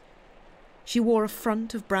face. She wore a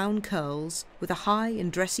front of brown curls, with a high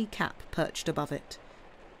and dressy cap perched above it.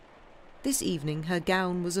 This evening her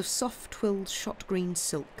gown was of soft twilled shot-green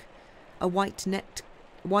silk. A white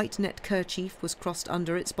net kerchief was crossed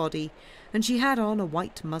under its body, and she had on a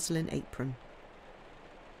white muslin apron.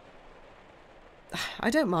 "I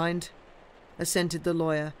don't mind," assented the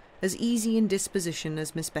lawyer, as easy in disposition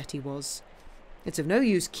as Miss Betty was. "It's of no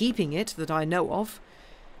use keeping it that I know of.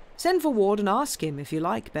 Send for Ward and ask him, if you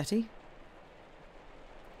like, Betty."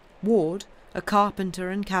 Ward, a carpenter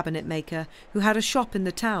and cabinet-maker who had a shop in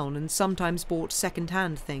the town and sometimes bought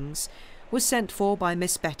second-hand things, was sent for by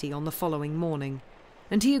Miss Betty on the following morning,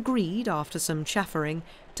 and he agreed, after some chaffering,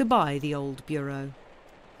 to buy the old bureau.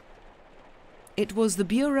 It was the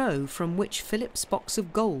bureau from which Philip's box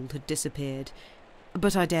of gold had disappeared,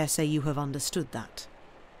 but I dare say you have understood that.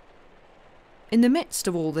 In the midst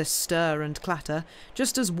of all this stir and clatter,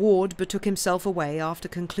 just as Ward betook himself away after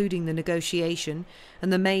concluding the negotiation,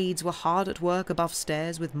 and the maids were hard at work above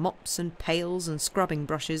stairs with mops and pails and scrubbing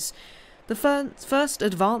brushes, the first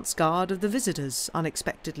advance guard of the visitors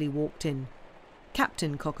unexpectedly walked in,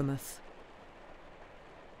 Captain Cockermouth.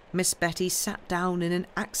 Miss Betty sat down in an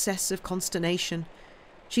access of consternation.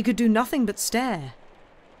 She could do nothing but stare.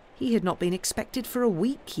 He had not been expected for a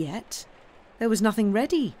week yet. There was nothing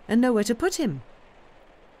ready, and nowhere to put him.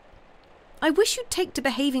 "I wish you'd take to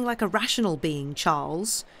behaving like a rational being,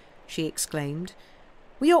 Charles," she exclaimed.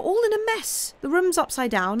 "We are all in a mess. The room's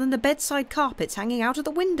upside down and the bedside carpet's hanging out of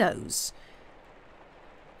the windows."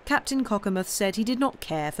 Captain Cockermouth said he did not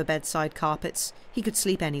care for bedside carpets. He could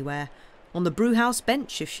sleep anywhere, on the brewhouse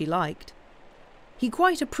bench if she liked. He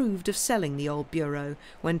quite approved of selling the old bureau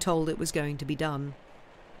when told it was going to be done.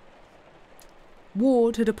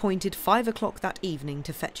 Ward had appointed 5 o'clock that evening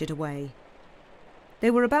to fetch it away.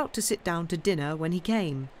 They were about to sit down to dinner when he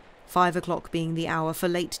came, 5 o'clock being the hour for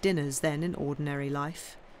late dinners then in ordinary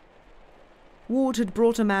life. Ward had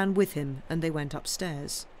brought a man with him, and they went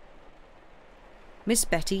upstairs. Miss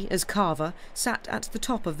Betty, as carver, sat at the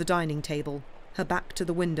top of the dining table, her back to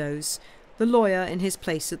the windows, the lawyer in his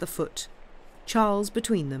place at the foot, Charles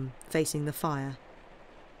between them, facing the fire.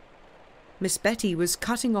 Miss Betty was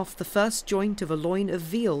cutting off the first joint of a loin of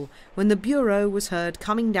veal when the bureau was heard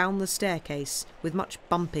coming down the staircase with much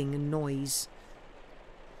bumping and noise.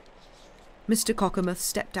 Mr. Cockermouth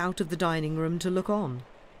stepped out of the dining-room to look on.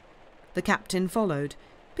 The captain followed.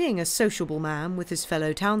 Being a sociable man with his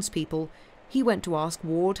fellow townspeople, he went to ask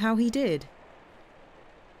Ward how he did.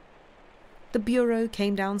 The bureau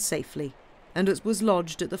came down safely, and it was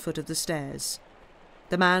lodged at the foot of the stairs.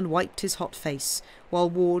 The man wiped his hot face, while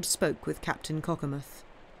Ward spoke with Captain Cockermouth.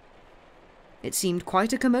 It seemed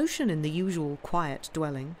quite a commotion in the usual quiet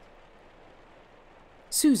dwelling.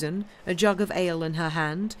 Susan, a jug of ale in her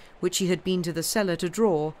hand, which she had been to the cellar to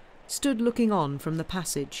draw, stood looking on from the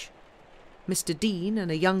passage. Mr. Dean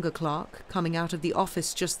and a younger clerk, coming out of the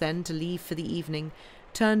office just then to leave for the evening,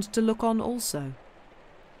 turned to look on also.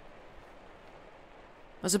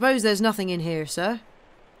 "I suppose there's nothing in here, sir?"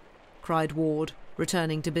 cried Ward,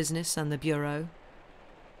 returning to business and the bureau.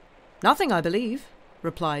 "Nothing, I believe,"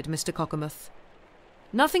 replied Mr. Cockermouth.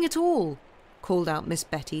 "Nothing at all," called out Miss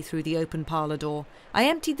Betty through the open parlour door. "I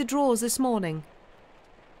emptied the drawers this morning."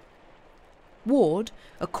 Ward,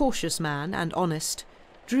 a cautious man and honest,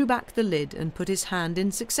 drew back the lid and put his hand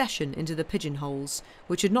in succession into the pigeonholes,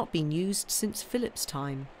 which had not been used since Philip's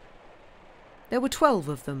time. There were 12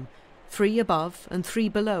 of them, 3 above and 3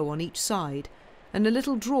 below on each side, and a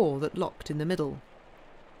little drawer that locked in the middle.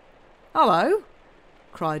 "Hullo!"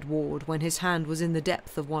 cried Ward when his hand was in the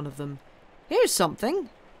depth of one of them. "Here's something!"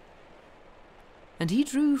 And he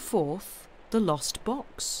drew forth the lost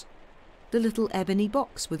box, the little ebony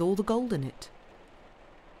box with all the gold in it.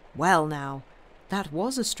 Well now, that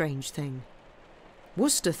was a strange thing.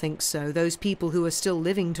 Worcester thinks so, those people who are still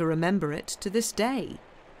living to remember it to this day.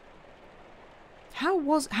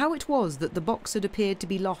 How it was that the box had appeared to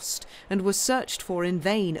be lost and was searched for in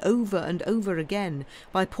vain over and over again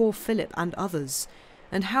by poor Philip and others,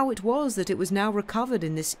 and how it was that it was now recovered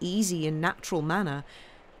in this easy and natural manner,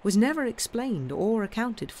 was never explained or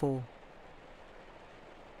accounted for.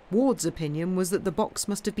 Ward's opinion was that the box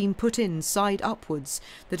must have been put in side upwards,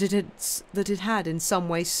 that it had in some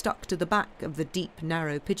way stuck to the back of the deep,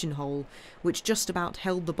 narrow pigeonhole, which just about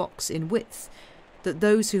held the box in width, that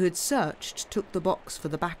those who had searched took the box for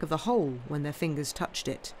the back of the hole when their fingers touched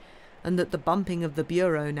it, and that the bumping of the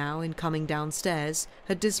bureau now in coming downstairs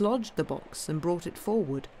had dislodged the box and brought it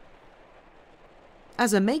forward.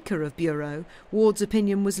 As a maker of bureau, Ward's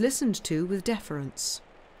opinion was listened to with deference.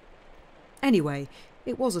 Anyway,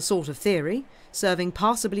 it was a sort of theory, serving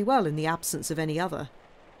passably well in the absence of any other.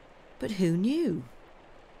 But who knew?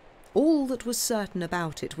 All that was certain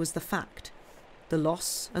about it was the fact, the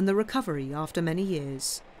loss and the recovery after many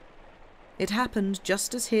years. It happened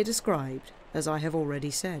just as here described, as I have already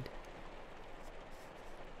said.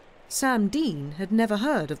 Sam Dean had never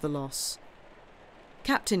heard of the loss.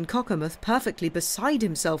 Captain Cockermouth, perfectly beside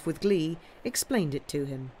himself with glee, explained it to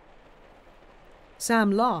him.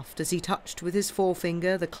 Sam laughed as he touched with his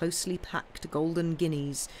forefinger the closely packed golden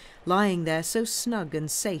guineas, lying there so snug and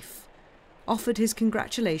safe, offered his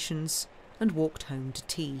congratulations, and walked home to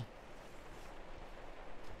tea.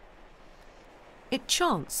 It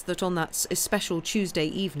chanced that on that especial Tuesday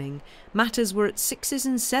evening matters were at 6s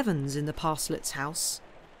and 7s in the Parslets' house.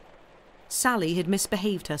 Sally had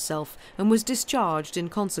misbehaved herself and was discharged in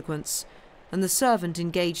consequence, and the servant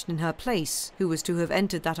engaged in her place, who was to have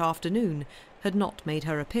entered that afternoon, had not made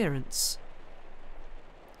her appearance.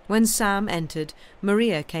 When Sam entered,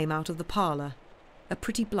 Maria came out of the parlour, a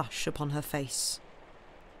pretty blush upon her face.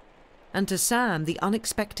 And to Sam, the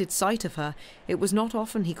unexpected sight of her, it was not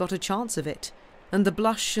often he got a chance of it, and the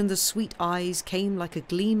blush and the sweet eyes came like a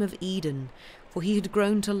gleam of Eden, for he had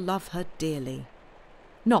grown to love her dearly.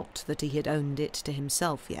 Not that he had owned it to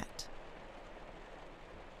himself yet.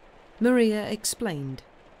 Maria explained.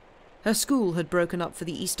 Her school had broken up for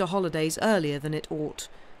the Easter holidays earlier than it ought,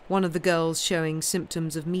 one of the girls showing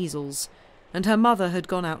symptoms of measles, and her mother had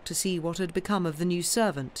gone out to see what had become of the new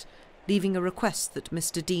servant, leaving a request that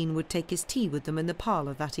Mr. Dean would take his tea with them in the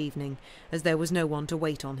parlour that evening, as there was no one to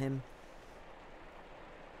wait on him.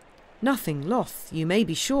 Nothing loth, you may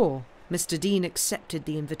be sure, Mr. Dean accepted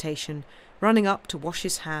the invitation, running up to wash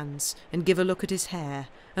his hands and give a look at his hair,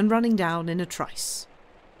 and running down in a trice.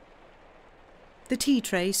 The tea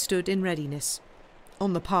tray stood in readiness,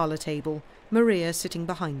 on the parlour table, Maria sitting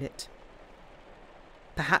behind it.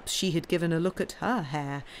 Perhaps she had given a look at her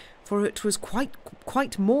hair, for it was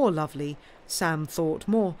quite more lovely, Sam thought,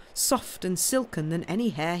 more soft and silken than any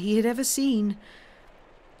hair he had ever seen.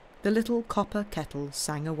 The little copper kettle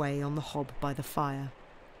sang away on the hob by the fire.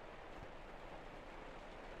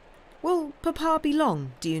 "Will Papa be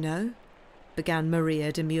long, do you know?" began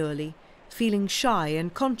Maria demurely, feeling shy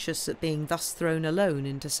and conscious at being thus thrown alone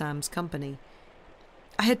into Sam's company.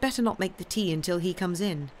 "I had better not make the tea until he comes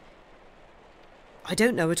in." "I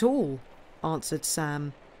don't know at all," answered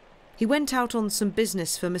Sam. "He went out on some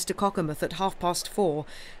business for Mr. Cockermouth at 4:30,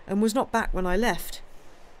 and was not back when I left.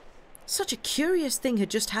 Such a curious thing had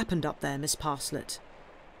just happened up there, Miss Parslet."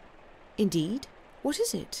 "Indeed? What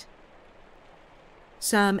is it?"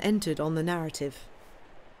 Sam entered on the narrative.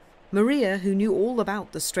 Maria, who knew all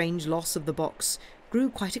about the strange loss of the box, grew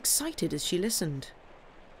quite excited as she listened.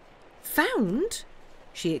 "Found?"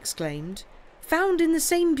 she exclaimed. "Found in the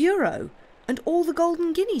same bureau, and all the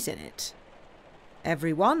golden guineas in it?"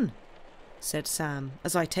 "Every one," said Sam,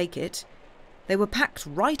 "as I take it. They were packed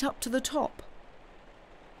right up to the top."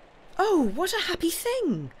 "Oh, what a happy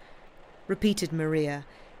thing!" repeated Maria,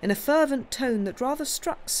 in a fervent tone that rather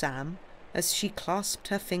struck Sam, as she clasped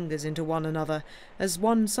her fingers into one another, as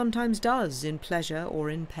one sometimes does in pleasure or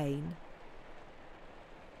in pain.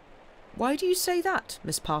 "Why do you say that,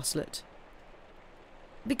 Miss Parslet?"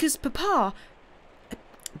 "Because Papa—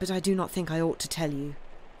 But I do not think I ought to tell you,"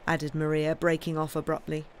 added Maria, breaking off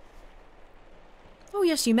abruptly. "Oh,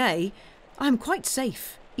 yes, you may. I am quite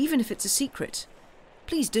safe, even if it's a secret.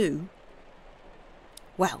 Please do."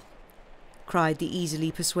 "Well," cried the easily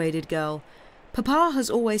persuaded girl, "Papa has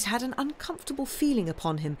always had an uncomfortable feeling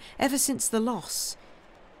upon him ever since the loss.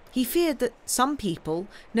 He feared that some people,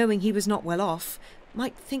 knowing he was not well off,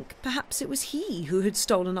 might think perhaps it was he who had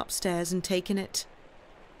stolen upstairs and taken it."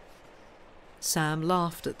 Sam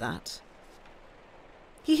laughed at that.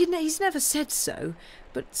 He's never said so,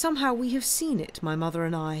 but somehow we have seen it, my mother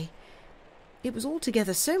and I. It was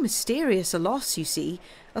altogether so mysterious a loss, you see,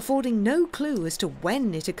 affording no clue as to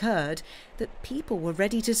when it occurred, that people were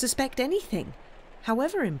ready to suspect anything,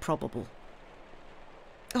 however improbable.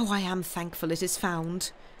 Oh, I am thankful it is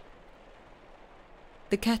found."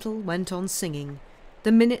 The kettle went on singing,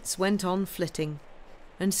 the minutes went on flitting,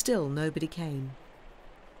 and still nobody came.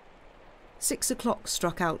 6 o'clock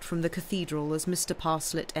struck out from the cathedral as Mr.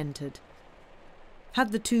 Parslet entered.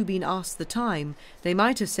 Had the two been asked the time, they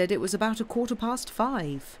might have said it was about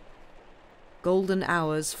 5:15. Golden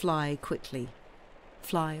hours fly quickly,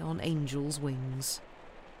 fly on angels' wings.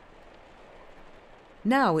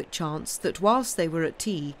 Now it chanced that whilst they were at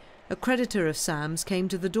tea, a creditor of Sam's came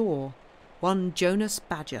to the door, one Jonas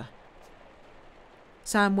Badger.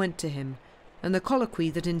 Sam went to him, and the colloquy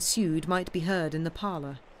that ensued might be heard in the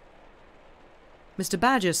parlour. Mr.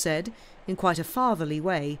 Badger said, in quite a fatherly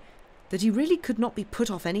way, that he really could not be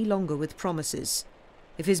put off any longer with promises.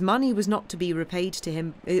 If his money was not repaid to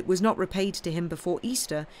him before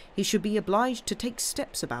Easter, he should be obliged to take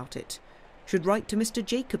steps about it. Should write to Mr.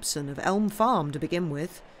 Jacobson of Elm Farm to begin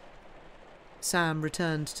with. Sam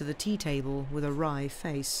returned to the tea-table with a wry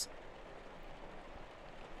face.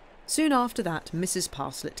 Soon after that Mrs.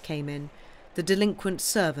 Parslet came in, the delinquent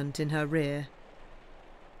servant in her rear.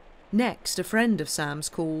 Next a friend of Sam's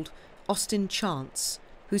called, Austin Chance,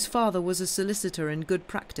 whose father was a solicitor in good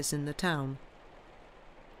practice in the town.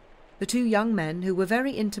 The two young men, who were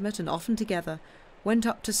very intimate and often together, went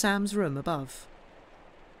up to Sam's room above.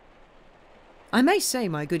 "I may say,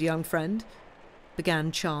 my good young friend,"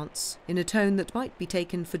 began Chance, in a tone that might be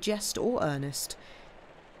taken for jest or earnest,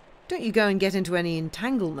 "don't you go and get into any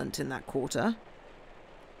entanglement in that quarter."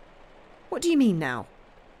 "What do you mean now?"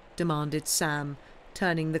 demanded Sam,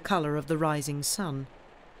 turning the colour of the rising sun.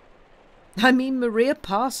 "I mean Maria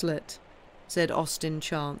Parslet," said Austin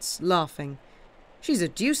Chance, laughing. "She's a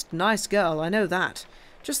deuced nice girl, I know that.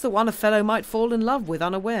 Just the one a fellow might fall in love with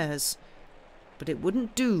unawares. But it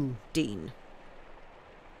wouldn't do, Dean."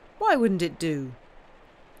 "Why wouldn't it do?"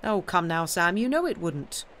 "Oh, come now, Sam, you know it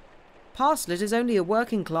wouldn't. Parslet is only a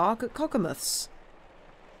working clerk at Cockermouth's."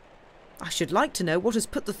 "I should like to know what has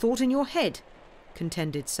put the thought in your head,"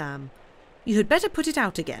 contended Sam. "You had better put it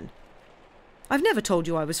out again. I've never told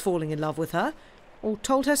you I was falling in love with her, or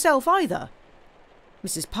told herself either.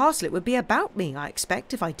 Mrs. Parslet would be about me, I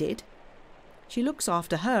expect, if I did. She looks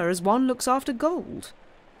after her as one looks after gold.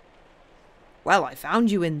 Well, I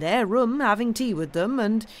found you in their room having tea with them,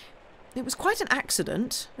 and it was quite an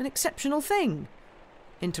accident, an exceptional thing,"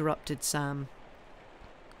 interrupted Sam.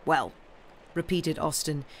 "Well," repeated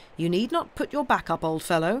Austen, "you need not put your back up, old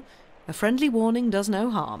fellow. A friendly warning does no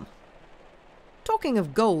harm. Talking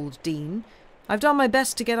of gold, Dean, I've done my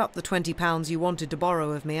best to get up the £20 you wanted to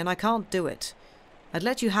borrow of me, and I can't do it. I'd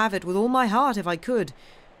let you have it with all my heart if I could,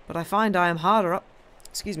 but I find I am harder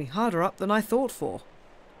up than I thought for."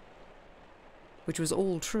 Which was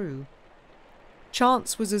all true.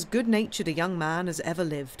 Chance was as good-natured a young man as ever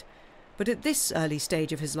lived, but at this early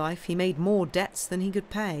stage of his life he made more debts than he could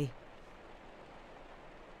pay.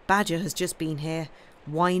 "Badger has just been here,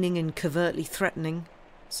 whining and covertly threatening,"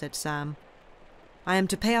 said Sam. "I am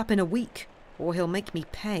to pay up in a week, or he'll make me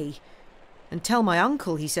pay. And tell my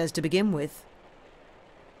uncle, he says, to begin with."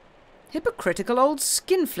 "Hypocritical old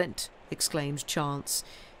skinflint!" exclaimed Chance,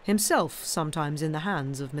 himself sometimes in the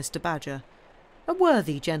hands of Mr. Badger, a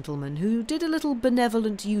worthy gentleman who did a little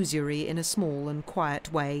benevolent usury in a small and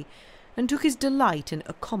quiet way, and took his delight in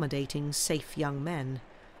accommodating safe young men.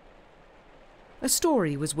 A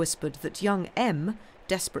story was whispered that young M,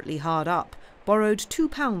 desperately hard up, borrowed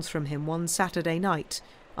 £2 from him one Saturday night,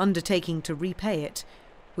 undertaking to repay it,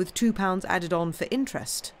 with £2 added on for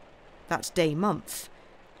interest, that day month,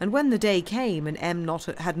 and when the day came and M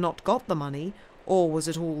had not got the money, or was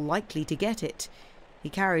at all likely to get it, he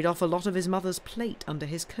carried off a lot of his mother's plate under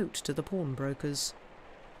his coat to the pawnbrokers.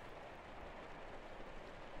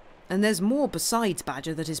 "And there's more besides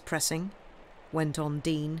Badger that is pressing," went on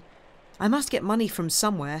Dean. "I must get money from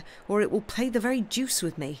somewhere, or it will play the very deuce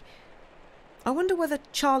with me. I wonder whether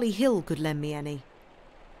Charlie Hill could lend me any."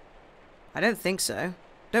 "I don't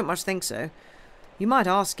much think so. You might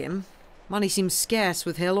ask him. Money seems scarce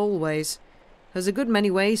with Hill always. There's a good many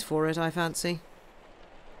ways for it, I fancy."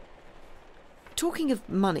 "Talking of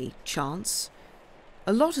money, Chance,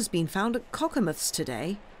 a lot has been found at Cockermouth's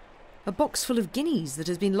today. A box full of guineas that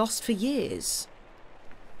has been lost for years."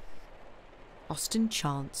 Austen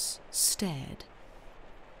Chance stared.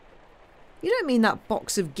 "You don't mean that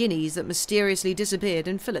box of guineas that mysteriously disappeared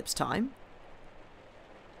in Philip's time?"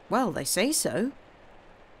 "Well, they say so.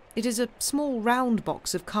 It is a small round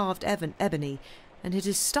box of carved ebony, and it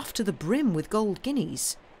is stuffed to the brim with gold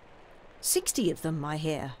guineas. 60 of them, I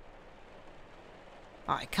hear."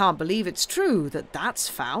 "I can't believe it's true that that's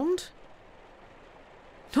found."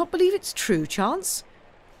 "Not believe it's true, Chance?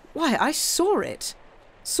 Why, I saw it.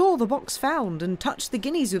 Saw the box found and touched the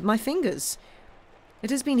guineas with my fingers. It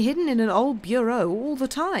has been hidden in an old bureau all the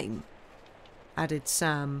time," added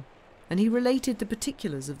Sam, and he related the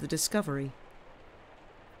particulars of the discovery.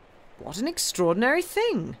 "What an extraordinary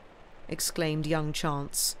thing!" exclaimed young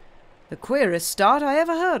Chance. "The queerest start I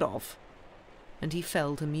ever heard of." And he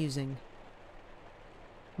fell to musing.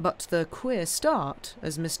 But the queer start,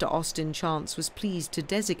 as Mr. Austen Chance was pleased to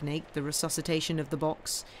designate the resuscitation of the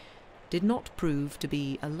box, did not prove to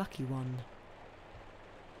be a lucky one.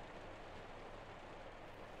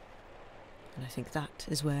 And I think that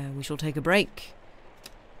is where we shall take a break.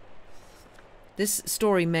 This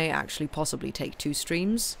story may actually possibly take 2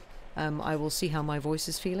 streams. I will see how my voice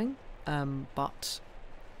is feeling, but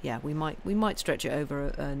yeah, we might stretch it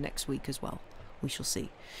over next week as well. We shall see.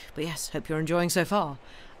 But yes, hope you're enjoying so far.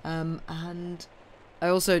 And I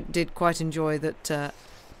also did quite enjoy that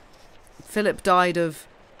Philip died of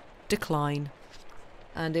decline,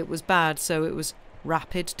 and it was bad, so it was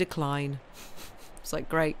rapid decline. It's like,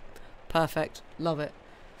 great, perfect, love it.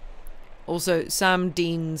 Also, Sam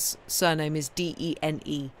Dean's surname is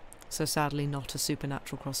Dene, so sadly not a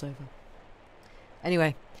supernatural crossover.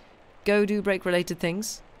 Anyway, go do break-related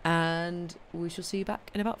things, and we shall see you back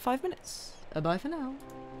in about 5 minutes. Bye for now.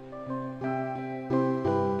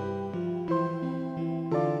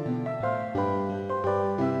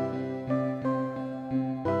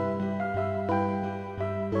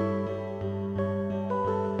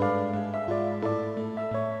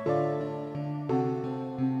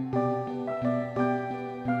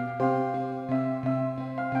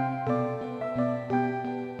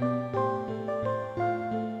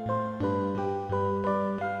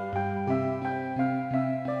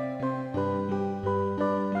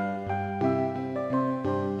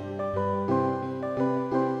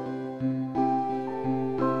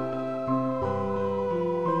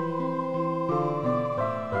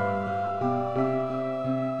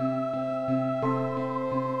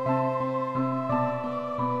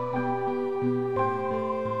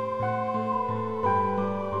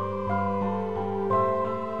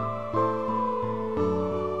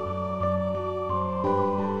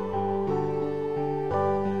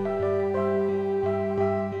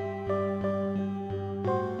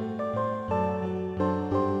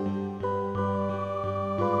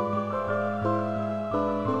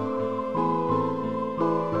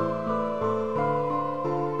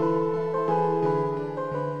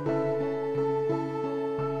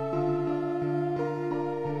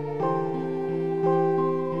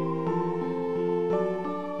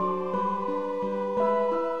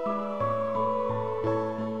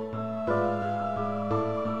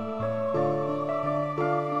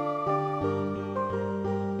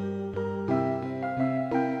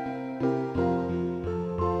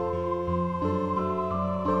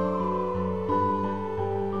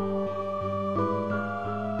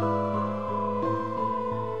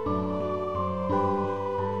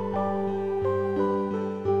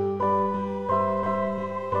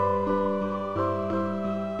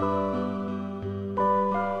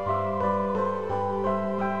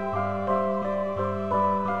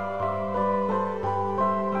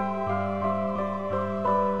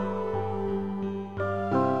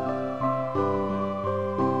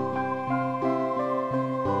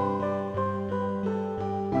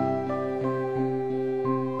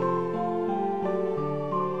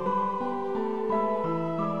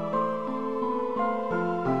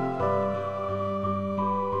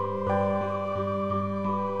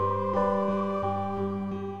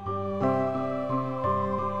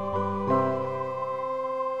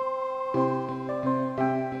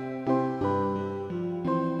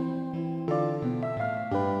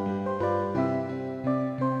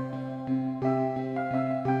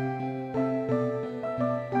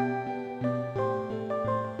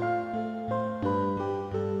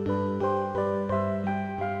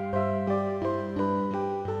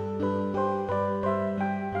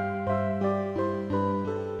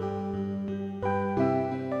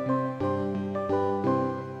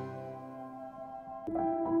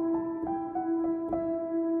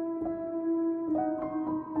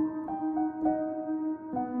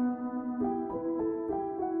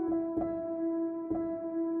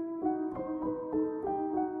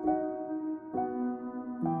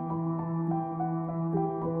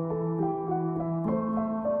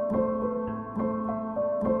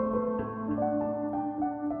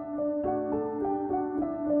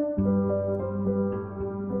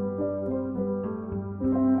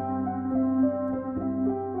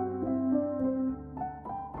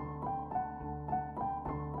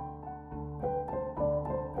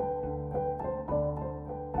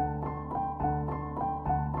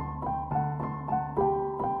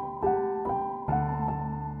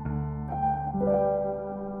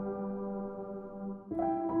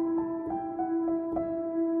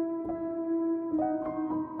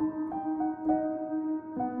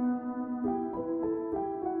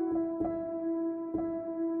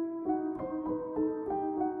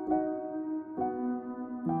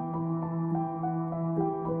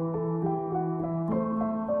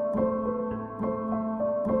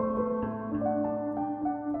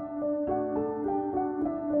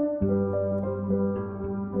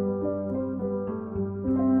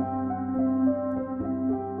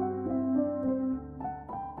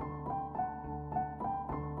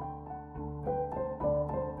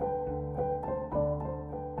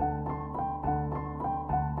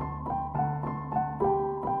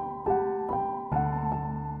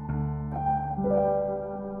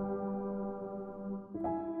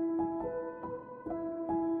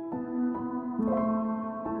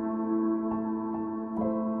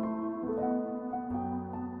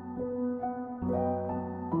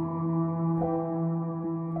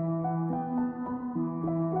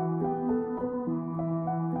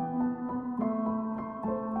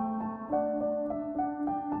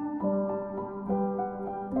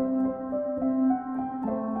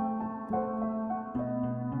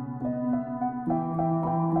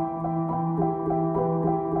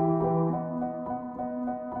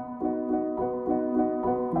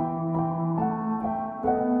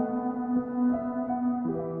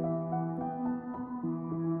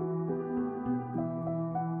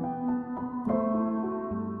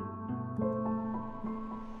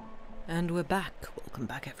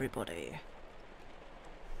 welcome back, everybody.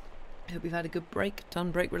 Hope you've had a good break, done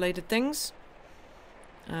break-related things.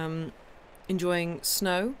 Enjoying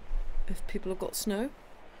snow, if people have got snow.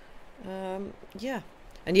 Yeah.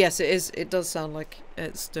 And yes, it does sound like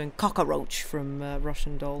it's doing cockroach from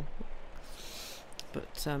Russian Doll.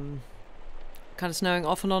 But, kind of snowing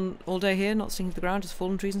off and on all day here, not sinking to the ground, just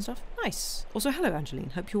fallen trees and stuff. Nice. Also, hello, Angeline.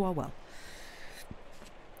 Hope you are well.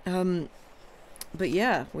 But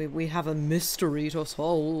yeah, we have a mystery to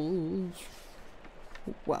solve.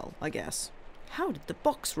 Well, I guess. How did the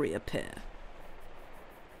box reappear?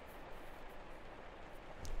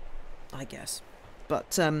 I guess.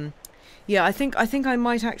 But, yeah, I think I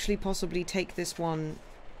might actually possibly take this one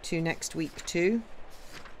to next week too.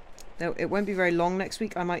 Though it won't be very long next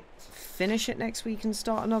week. I might finish it next week and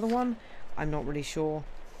start another one. I'm not really sure.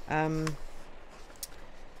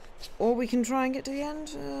 Or we can try and get to the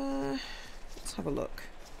end. Let's have a look.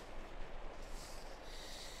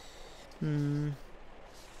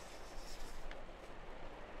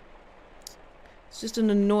 It's just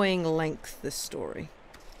an annoying length, this story.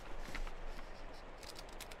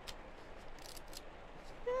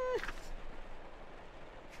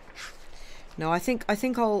 No, I think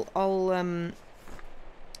I'll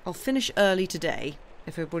finish early today,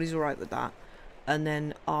 if everybody's alright with that. And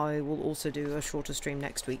then I will also do a shorter stream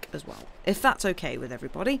next week as well, if that's okay with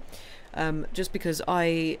everybody. Just because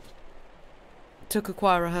I took a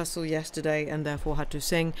choir rehearsal yesterday and therefore had to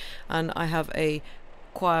sing, and I have a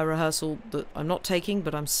choir rehearsal that I'm not taking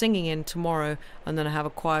but I'm singing in tomorrow, and then I have a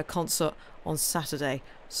choir concert on Saturday.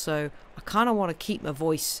 So I kind of want to keep my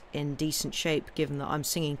voice in decent shape, given that I'm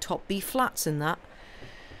singing top B flats in that,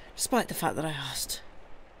 despite the fact that I asked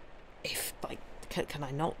if can I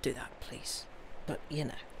not do that, please. But, you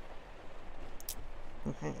know.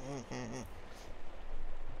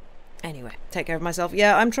 Anyway, take care of myself.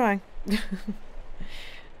 Yeah, I'm trying.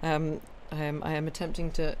 I am attempting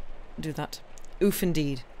to do that. Oof,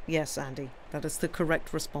 indeed. Yes, Andy. That is the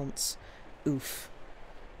correct response. Oof.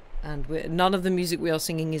 And none of the music we are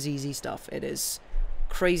singing is easy stuff. It is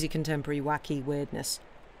crazy contemporary, wacky weirdness.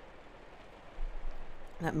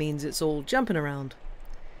 That means it's all jumping around.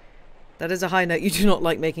 That is a high note. You do not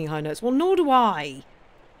like making high notes. Well, nor do I.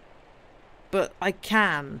 But I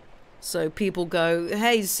can. So people go,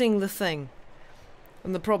 hey, sing the thing.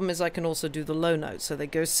 And the problem is I can also do the low notes. So they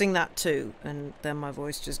go, sing that too. And then my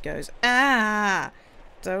voice just goes, ah,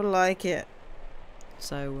 don't like it.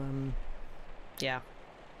 So, yeah.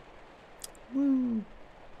 Woo.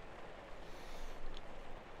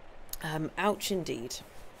 Ouch indeed.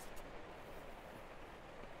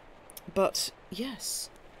 But,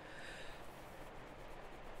 yes.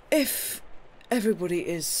 If everybody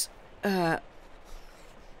is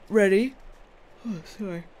ready. Oh,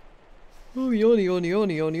 sorry. Oh, yawny, yawny,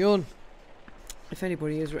 yawny, yawny, yawn. If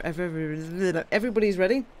anybody is, everybody's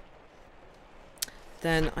ready,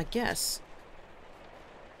 then I guess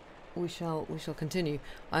we shall continue.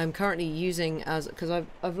 I am currently using because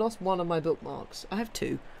I've lost one of my bookmarks. I have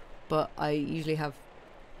two, but I usually have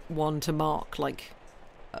one to mark like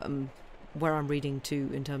where I'm reading to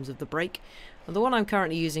in terms of the break. And the one I'm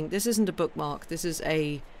currently using, this isn't a bookmark, this is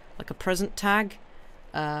a present tag,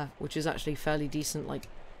 which is actually fairly decent, like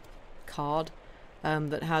card,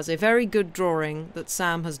 that has a very good drawing that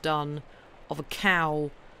Sam has done of a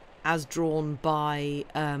cow as drawn by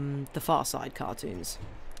the Far Side cartoons.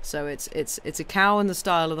 So it's a cow in the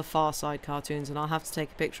style of the Far Side cartoons, and I'll have to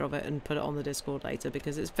take a picture of it and put it on the Discord later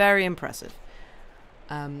because it's very impressive.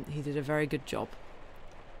 He did a very good job.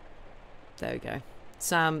 There we go.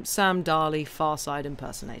 Sam Darley, Far Side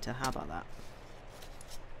impersonator. How about that?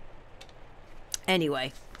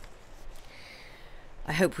 Anyway,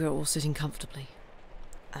 I hope we are all sitting comfortably,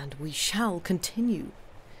 and we shall continue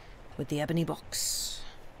with the Ebony Box.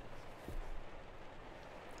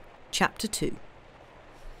 Chapter 2.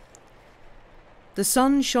 The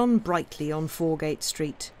sun shone brightly on Foregate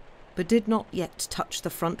Street, but did not yet touch the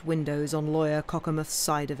front windows on Lawyer Cockermouth's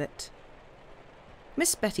side of it.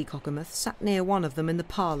 Miss Betty Cockermouth sat near one of them in the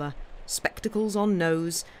parlour, spectacles on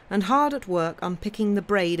nose, and hard at work unpicking the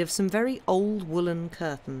braid of some very old woollen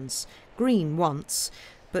curtains, green once,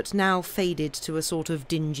 but now faded to a sort of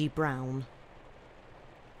dingy brown.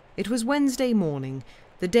 It was Wednesday morning,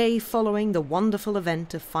 the day following the wonderful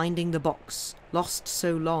event of finding the box, lost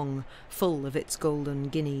so long, full of its golden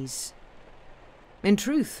guineas. In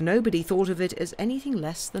truth, nobody thought of it as anything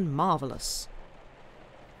less than marvellous.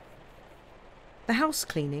 The house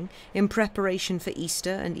cleaning, in preparation for Easter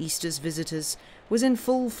and Easter's visitors, was in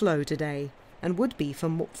full flow today, and would be for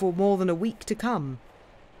more than a week to come.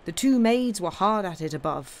 The two maids were hard at it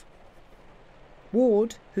above.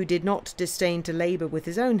 Ward, who did not disdain to labour with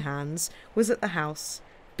his own hands, was at the house,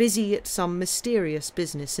 busy at some mysterious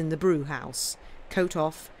business in the brew-house, coat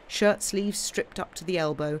off, shirt-sleeves stripped up to the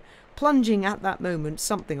elbow, plunging at that moment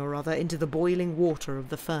something or other into the boiling water of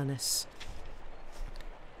the furnace.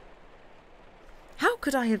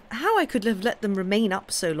 How I could have let them remain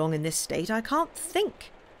up so long in this state, I can't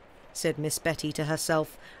think," said Miss Betty to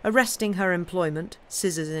herself, arresting her employment,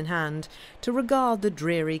 scissors in hand, to regard the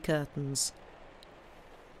dreary curtains.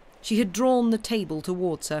 She had drawn the table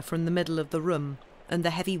towards her from the middle of the room, and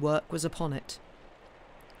the heavy work was upon it.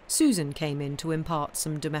 Susan came in to impart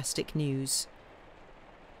some domestic news.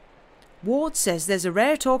 "Ward says there's a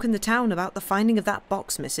rare talk in the town about the finding of that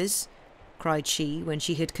box, missus," cried she, when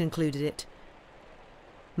she had concluded it.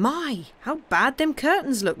 "My, how bad them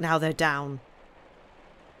curtains look now they're down!"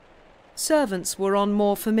 Servants were on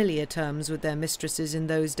more familiar terms with their mistresses in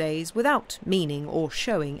those days, without meaning or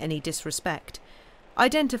showing any disrespect,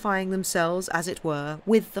 identifying themselves, as it were,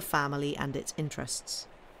 with the family and its interests.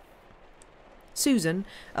 Susan,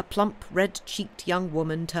 a plump, red-cheeked young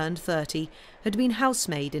woman turned 30, had been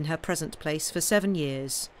housemaid in her present place for 7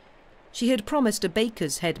 years. She had promised a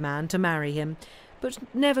baker's head man to marry him, but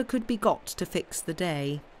never could be got to fix the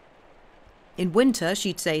day. In winter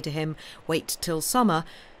she'd say to him, "Wait till summer,"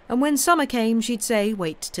 and when summer came she'd say,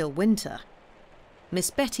 "Wait till winter."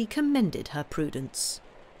 Miss Betty commended her prudence.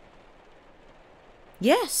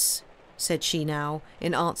 "Yes," said she now,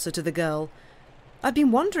 in answer to the girl. "I've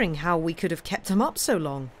been wondering how we could have kept them up so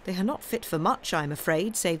long. They are not fit for much, I'm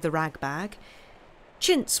afraid, save the rag bag.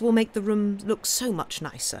 Chintz will make the room look so much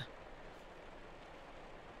nicer."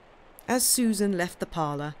 As Susan left the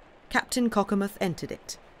parlour, Captain Cockermouth entered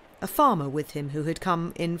it, a farmer with him who had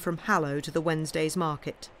come in from Hallow to the Wednesday's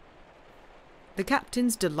market. The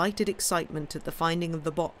captain's delighted excitement at the finding of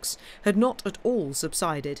the box had not at all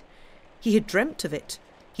subsided. He had dreamt of it,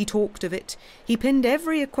 he talked of it, he pinned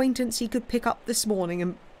every acquaintance he could pick up this morning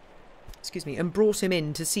and brought him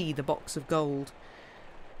in to see the box of gold.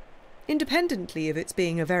 Independently of its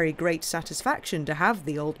being a very great satisfaction to have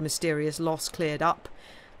the old mysterious loss cleared up,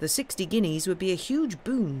 the 60 guineas would be a huge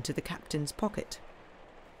boon to the captain's pocket.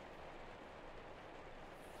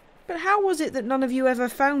 "But how was it that none of you ever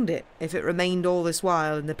found it, if it remained all this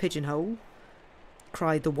while in the pigeon-hole?"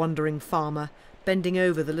 cried the wondering farmer, bending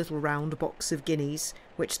over the little round box of guineas,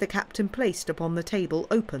 which the captain placed upon the table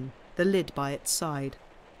open, the lid by its side.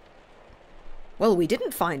 "Well, we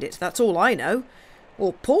didn't find it, that's all I know.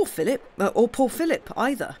 Or poor Philip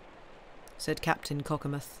either," said Captain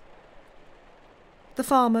Cockermouth. The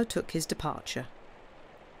farmer took his departure.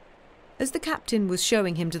 As the captain was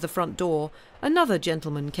showing him to the front door, another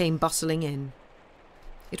gentleman came bustling in.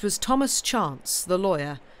 It was Thomas Chance, the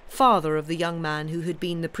lawyer, father of the young man who had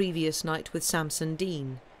been the previous night with Samson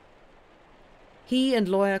Dean. He and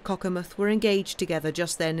Lawyer Cockermouth were engaged together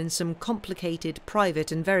just then in some complicated,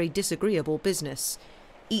 private and very disagreeable business,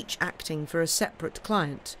 each acting for a separate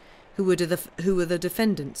client, who were the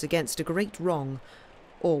defendants against a great wrong,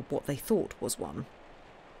 or what they thought was one.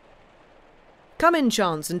 "Come in,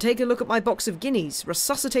 Chance, and take a look at my box of guineas,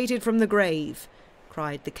 resuscitated from the grave,"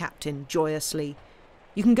 cried the captain joyously.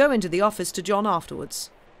 "You can go into the office to John afterwards."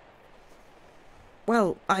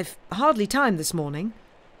 "Well, I've hardly time this morning,"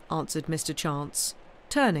 answered Mr. Chance,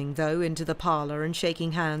 turning, though, into the parlour and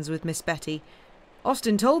shaking hands with Miss Betty.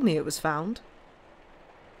 "Austin told me it was found."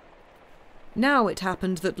 Now it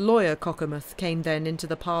happened that Lawyer Cockermouth came then into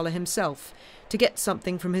the parlour himself, to get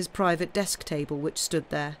something from his private desk-table which stood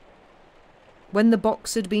there. When the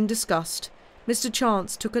box had been discussed, Mr.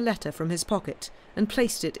 Chance took a letter from his pocket and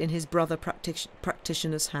placed it in his brother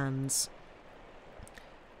practitioner's hands.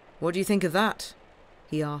 "What do you think of that?"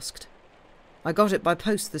 he asked. "I got it by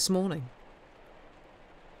post this morning."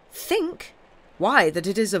 "Think? Why, that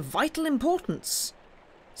it is of vital importance,"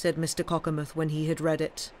 said Mr. Cockermouth when he had read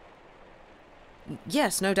it.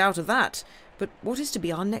 "Yes, no doubt of that. But what is to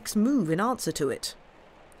be our next move in answer to it?"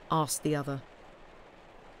 asked the other.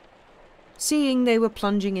 Seeing they were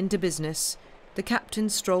plunging into business, the captain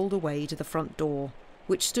strolled away to the front door,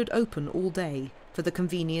 which stood open all day for the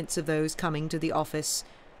convenience of those coming to the office,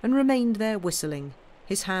 and remained there whistling,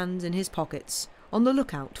 his hands in his pockets, on the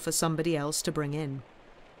lookout for somebody else to bring in.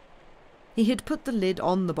 He had put the lid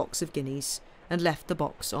on the box of guineas, and left the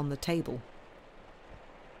box on the table.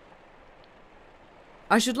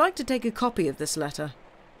 "I should like to take a copy of this letter,"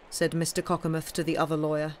 said Mr. Cockermouth to the other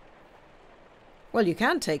lawyer. "Well, you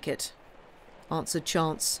can take it," answered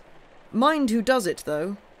Chance. "Mind who does it,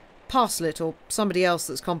 though. Parcel it, or somebody else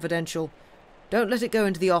that's confidential. Don't let it go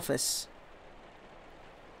into the office."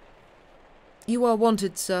 "You are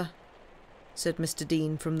wanted, sir," said Mr.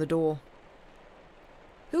 Dean from the door.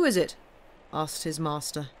 "Who is it?" asked his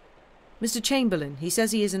master. "Mr. Chamberlain. He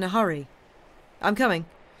says he is in a hurry." "I'm coming.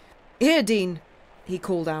 Here, Dean," he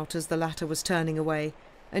called out as the latter was turning away,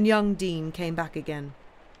 and young Dean came back again.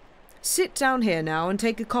 "Sit down here now and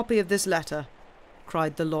take a copy of this letter,"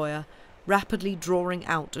 cried the lawyer, rapidly drawing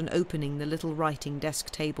out and opening the little writing desk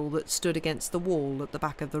table that stood against the wall at the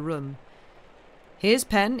back of the room. "Here's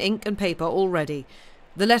pen, ink and paper all ready.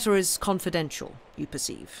 The letter is confidential, you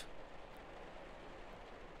perceive."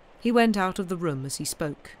 He went out of the room as he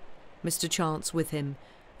spoke, Mr. Chance with him,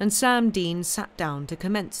 and Sam Dean sat down to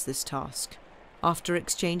commence this task, after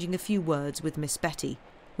exchanging a few words with Miss Betty,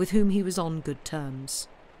 with whom he was on good terms.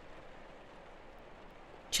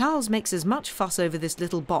 "Charles makes as much fuss over this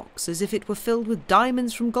little box as if it were filled with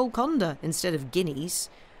diamonds from Golconda instead of guineas,"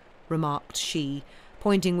 remarked she,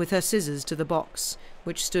 pointing with her scissors to the box,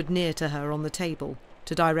 which stood near to her on the table,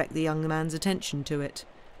 to direct the young man's attention to it.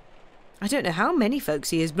 "I don't know how many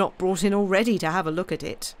folks he has not brought in already to have a look at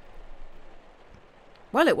it."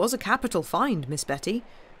 "Well, it was a capital find, Miss Betty,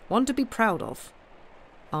 one to be proud of,"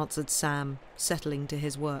 answered Sam, settling to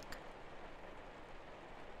his work.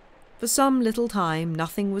 For some little time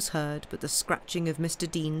nothing was heard but the scratching of Mr.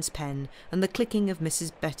 Dean's pen and the clicking of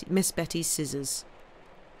Miss Betty's scissors.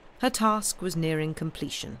 Her task was nearing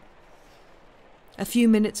completion. A few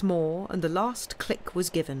minutes more and the last click was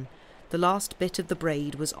given, the last bit of the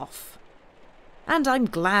braid was off. "And I'm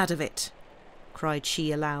glad of it," cried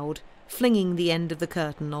she aloud, flinging the end of the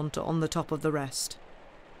curtain on the top of the rest.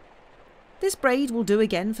 "This braid will do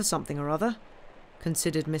again for something or other,"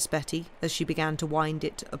 considered Miss Betty as she began to wind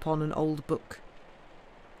it upon an old book.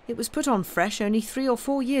 "It was put on fresh only 3 or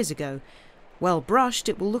 4 years ago. Well brushed,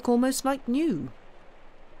 it will look almost like new."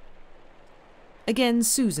 Again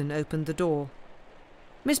Susan opened the door.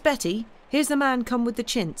 "Miss Betty, here's the man come with the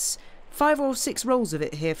chintz. 5 or 6 rolls of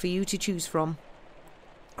it here for you to choose from,"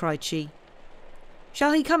 cried she.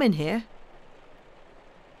 "Shall he come in here?"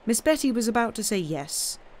 Miss Betty was about to say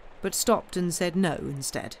yes, but stopped and said no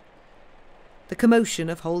instead. The commotion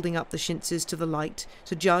of holding up the chintzes to the light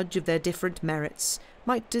to judge of their different merits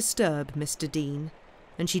might disturb Mr. Dean,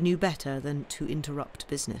 and she knew better than to interrupt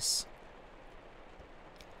business.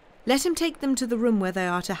 "Let him take them to the room where they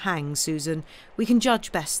are to hang, Susan. We can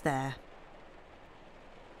judge best there."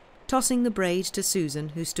 Tossing the braid to Susan,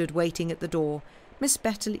 who stood waiting at the door, Miss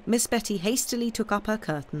Betty hastily took up her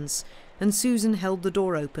curtains, and Susan held the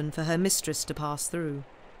door open for her mistress to pass through.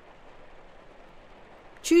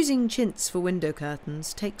 Choosing chintz for window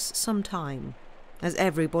curtains takes some time, as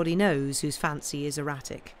everybody knows whose fancy is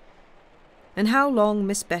erratic. And how long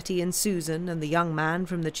Miss Betty and Susan and the young man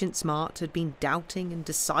from the chintz mart had been doubting and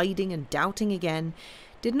deciding and doubting again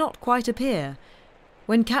did not quite appear,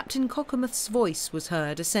 when Captain Cockermouth's voice was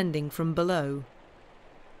heard ascending from below.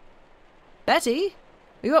 "Betty?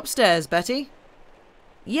 Are you upstairs, Betty?"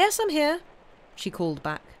 "Yes, I'm here," she called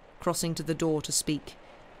back, crossing to the door to speak.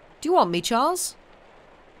 "Do you want me, Charles?"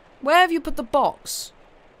 "Where have you put the box?"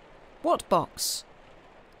 "What box?"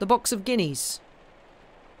 "The box of guineas."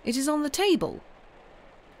 "It is on the table."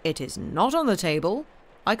 "It is not on the table.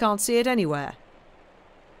 I can't see it anywhere."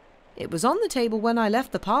 "It was on the table when I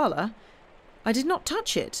left the parlour. I did not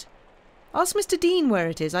touch it. Ask Mr. Dean where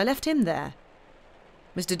it is. I left him there."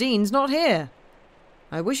 "Mr. Dean's not here.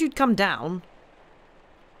 I wish you'd come down."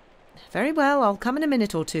 "Very well, I'll come in a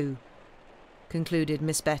minute or two," concluded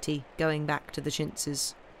Miss Betty, going back to the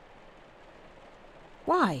chintzes.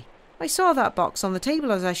 "Why, I saw that box on the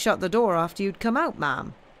table as I shut the door after you'd come out,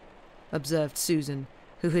 ma'am," observed Susan,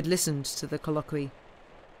 who had listened to the colloquy.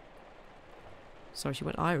 Sorry, she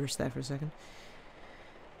went Irish there for a second.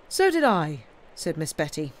 "So did I," said Miss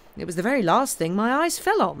Betty. "It was the very last thing my eyes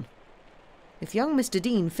fell on. If young Mr.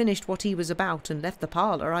 Dean finished what he was about and left the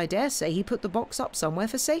parlour, I dare say he put the box up somewhere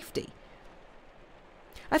for safety.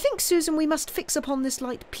 I think, Susan, we must fix upon this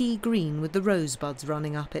light pea green with the rosebuds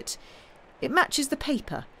running up it. It matches the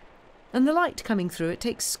paper, and the light coming through it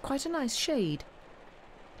takes quite a nice shade."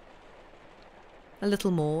 A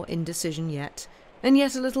little more indecision yet, and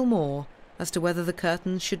yet a little more, as to whether the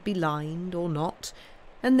curtains should be lined or not,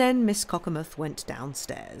 and then Miss Cockermouth went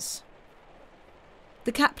downstairs.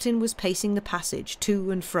 The captain was pacing the passage to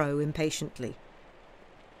and fro impatiently.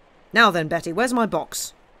 "Now then, Betty, where's my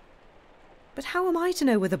box?" "But how am I to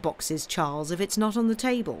know where the box is, Charles, if it's not on the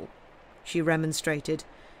table?" she remonstrated,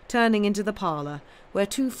 turning into the parlour, where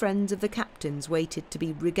 2 friends of the captain's waited to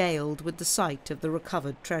be regaled with the sight of the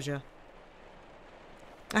recovered treasure.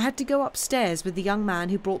 "I had to go upstairs with the young man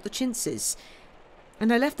who brought the chintzes,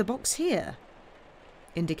 and I left the box here,"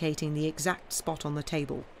 indicating the exact spot on the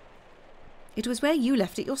table. "It was where you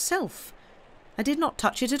left it yourself. I did not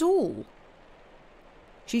touch it at all."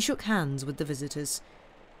 She shook hands with the visitors.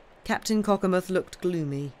 Captain Cockermouth looked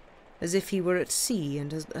gloomy, as if he were at sea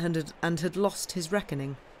and had lost his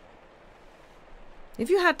reckoning. "If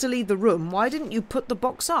you had to leave the room, why didn't you put the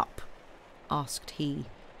box up?" asked he.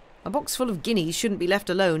 "A box full of guineas shouldn't be left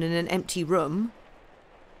alone in an empty room."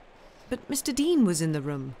 "But Mr. Dean was in the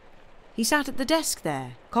room. He sat at the desk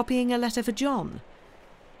there, copying a letter for John.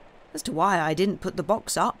 As to why I didn't put the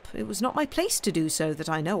box up, it was not my place to do so that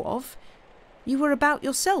I know of. You were about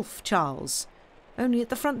yourself, Charles. Only at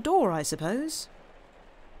the front door, I suppose."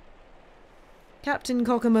 Captain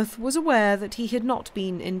Cockermouth was aware that he had not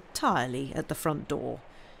been entirely at the front door.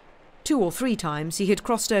 2 or 3 times he had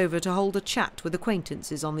crossed over to hold a chat with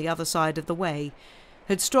acquaintances on the other side of the way,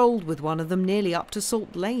 had strolled with one of them nearly up to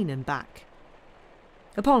Salt Lane and back.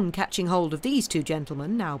 Upon catching hold of these 2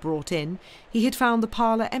 gentlemen, now brought in, he had found the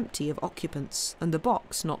parlour empty of occupants, and the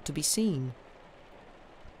box not to be seen.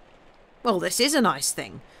 "Well, this is a nice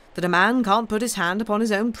thing, that a man can't put his hand upon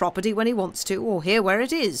his own property when he wants to, or hear where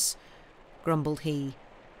it is," grumbled he.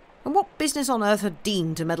 "And what business on earth had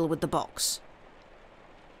Dean to meddle with the box?"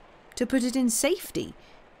 "To put it in safety,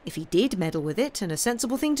 if he did meddle with it, and a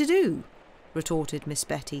sensible thing to do," retorted Miss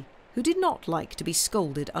Betty, who did not like to be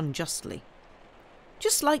scolded unjustly.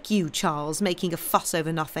 "Just like you, Charles, making a fuss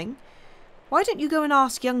over nothing. Why don't you go and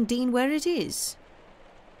ask young Dean where it is?"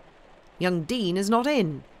 "Young Dean is not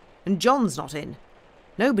in, and John's not in.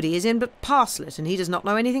 Nobody is in but Parslet, and he does not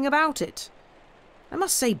know anything about it. I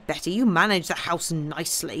must say, Betty, you manage the house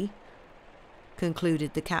nicely,"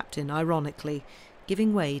 concluded the captain ironically,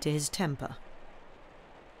 giving way to his temper.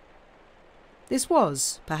 This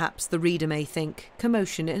was, perhaps the reader may think,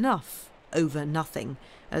 commotion enough over nothing,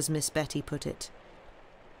 as Miss Betty put it.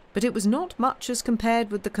 But it was not much as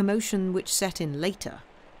compared with the commotion which set in later.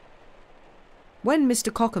 When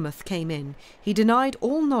Mr. Cockermouth came in, he denied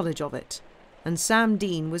all knowledge of it, and Sam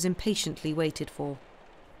Dean was impatiently waited for.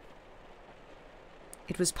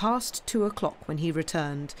 It was past 2 o'clock when he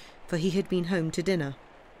returned, for he had been home to dinner.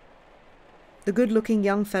 The good-looking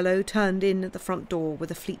young fellow turned in at the front door with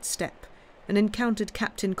a fleet step, and encountered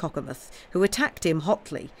Captain Cockermouth, who attacked him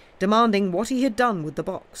hotly, demanding what he had done with the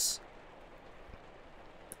box.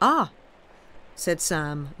 "Ah," said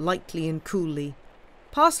Sam, lightly and coolly.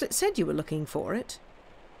 "Parslet said you were looking for it."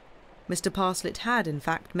 Mr. Parslet had, in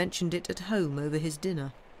fact, mentioned it at home over his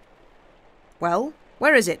dinner. "Well,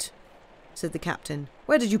 where is it?" said the captain.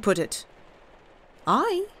 "Where did you put it?"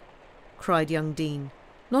 "I?" cried young Dean.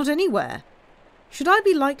 "Not anywhere. Should I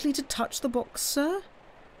be likely to touch the box, sir?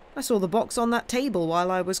 I saw the box on that table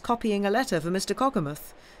while I was copying a letter for Mr.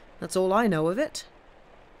 Cockermouth. That's all I know of it."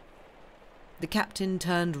 The captain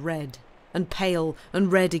turned red, and pale,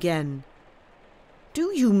 and red again.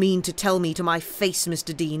 "Do you mean to tell me to my face,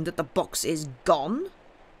 Mr. Dean, that the box is gone?"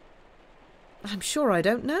 "I'm sure I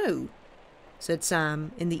don't know," said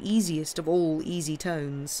Sam, in the easiest of all easy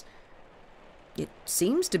tones. "It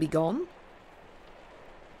seems to be gone."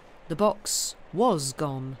 The box was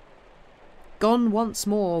gone. Gone once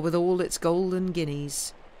more with all its golden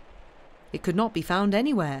guineas. It could not be found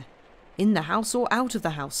anywhere, in the house or out of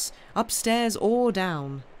the house, upstairs or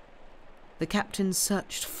down. The captain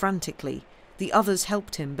searched frantically. The others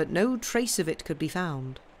helped him, but no trace of it could be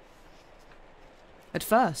found. At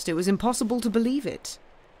first it was impossible to believe it.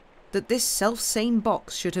 That this self-same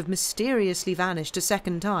box should have mysteriously vanished a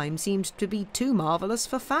second time seemed to be too marvellous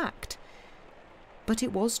for fact. But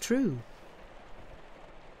it was true.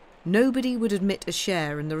 Nobody would admit a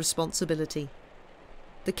share in the responsibility.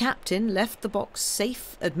 The captain left the box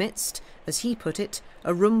safe amidst, as he put it,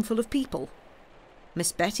 a room full of people.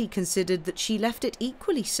 Miss Betty considered that she left it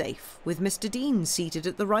equally safe, with Mr. Dean seated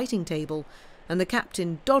at the writing table, and the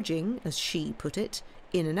captain dodging, as she put it,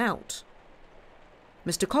 in and out.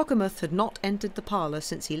 Mr. Cockermouth had not entered the parlour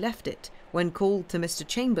since he left it, when called to Mr.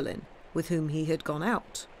 Chamberlain, with whom he had gone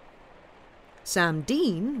out. Sam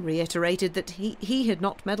Dean reiterated that he had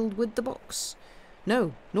not meddled with the box.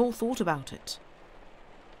 No, nor thought about it.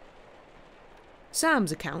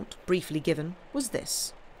 Sam's account, briefly given, was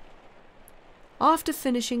this. After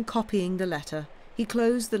finishing copying the letter, he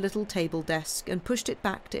closed the little table desk and pushed it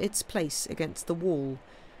back to its place against the wall,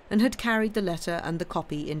 and had carried the letter and the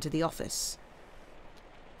copy into the office.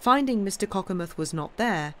 Finding Mr. Cockermouth was not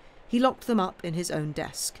there, he locked them up in his own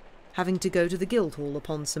desk, having to go to the Guildhall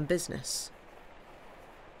upon some business.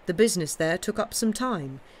 The business there took up some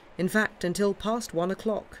time, in fact until past 1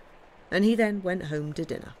 o'clock, and he then went home to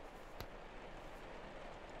dinner.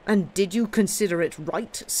 "And did you consider it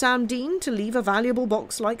right, Sam Dean, to leave a valuable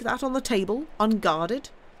box like that on the table, unguarded?"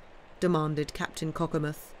 demanded Captain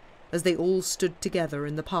Cockermouth, as they all stood together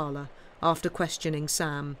in the parlour, after questioning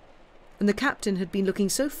Sam, and the captain had been looking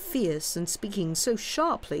so fierce and speaking so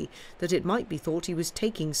sharply that it might be thought he was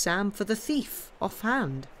taking Sam for the thief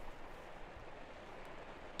offhand.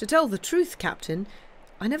 "To tell the truth, Captain,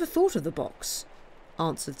 I never thought of the box,"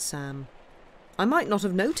 answered Sam. "I might not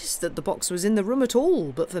have noticed that the box was in the room at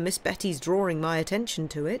all, but for Miss Betty's drawing my attention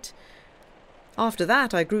to it. After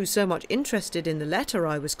that I grew so much interested in the letter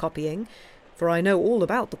I was copying, for I know all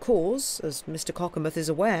about the cause, as Mr. Cockermouth is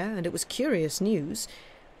aware, and it was curious news,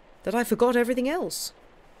 that I forgot everything else."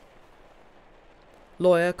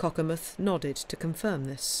 Lawyer Cockermouth nodded to confirm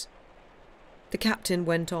this. The captain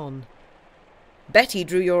went on. "Betty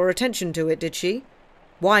drew your attention to it, did she?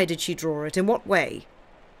 Why did she draw it? In what way?"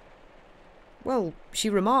 "Well,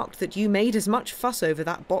 she remarked that you made as much fuss over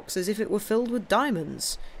that box as if it were filled with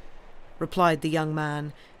diamonds," replied the young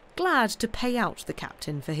man, glad to pay out the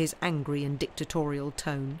captain for his angry and dictatorial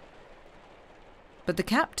tone. But the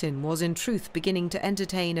captain was in truth beginning to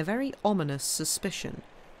entertain a very ominous suspicion.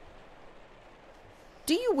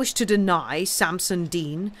 "Do you wish to deny, Samson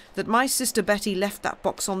Dean, that my sister Betty left that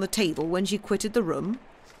box on the table when she quitted the room?"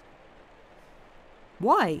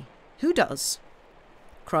 "Why? Who does?"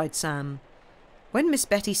 cried Sam. "When Miss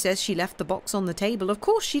Betty says she left the box on the table, of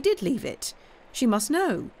course she did leave it. She must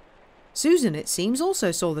know. Susan, it seems,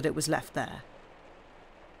 also saw that it was left there."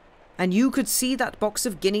 "And you could see that box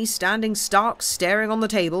of guineas standing stark staring on the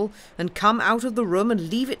table, and come out of the room and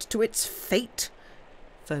leave it to its fate?"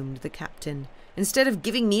 foamed the captain, "instead of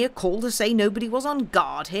giving me a call to say nobody was on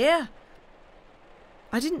guard here?"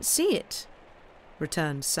 "I didn't see it,"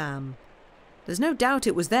 returned Sam. "There's no doubt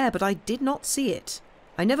it was there, but I did not see it.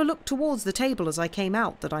 I never looked towards the table as I came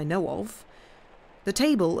out, that I know of. The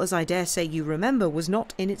table, as I dare say you remember, was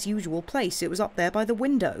not in its usual place. It was up there by the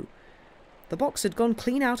window. The box had gone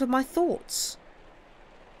clean out of my thoughts."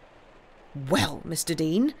 "Well, Mr.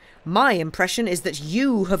 Dean, my impression is that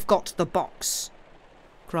you have got the box,"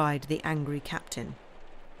 cried the angry captain.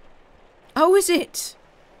 "Oh, is it?"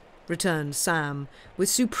 returned Sam, with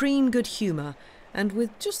supreme good humour, and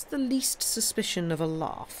with just the least suspicion of a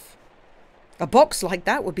laugh. "A box like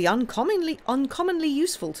that would be uncommonly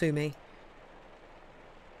useful to me."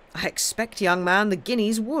 "I expect, young man, the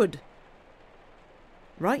guineas would."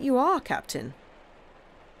 "Right you are, Captain."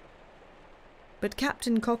 But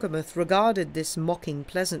Captain Cockermouth regarded this mocking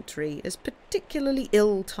pleasantry as particularly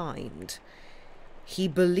ill-timed. He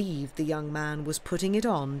believed the young man was putting it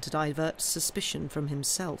on to divert suspicion from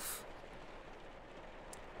himself.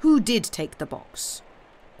 "Who did take the box?"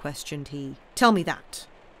 questioned he. "Tell me that."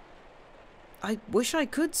 "I wish I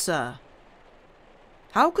could, sir."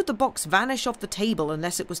 "How could the box vanish off the table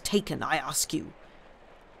unless it was taken, I ask you?"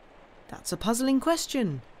 "That's a puzzling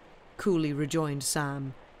question," coolly rejoined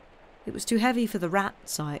Sam. "It was too heavy for the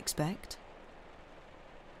rats, I expect."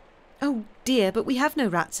 "Oh dear, but we have no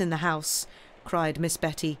rats in the house," cried Miss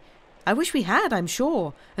Betty. "I wish we had, I'm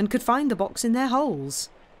sure, and could find the box in their holes."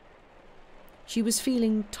 She was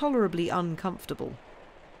feeling tolerably uncomfortable.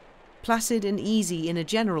 Placid and easy in a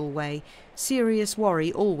general way, serious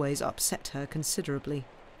worry always upset her considerably.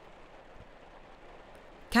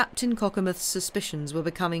 Captain Cockermouth's suspicions were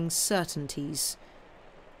becoming certainties.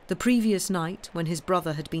 The previous night, when his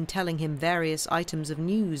brother had been telling him various items of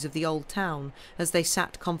news of the old town as they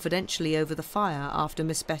sat confidentially over the fire after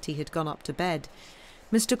Miss Betty had gone up to bed,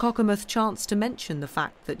 Mr. Cockermouth chanced to mention the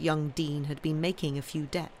fact that young Dean had been making a few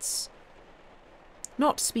debts.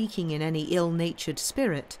 Not speaking in any ill-natured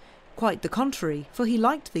spirit, quite the contrary, for he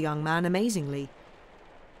liked the young man amazingly.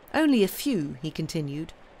 Only a few, he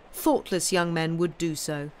continued, thoughtless young men would do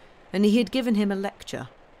so, and he had given him a lecture.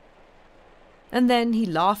 And then he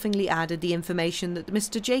laughingly added the information that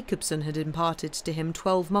Mr. Jacobson had imparted to him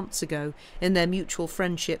 12 months ago in their mutual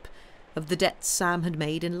friendship of the debts Sam had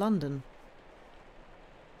made in London.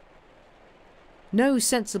 No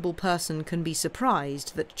sensible person can be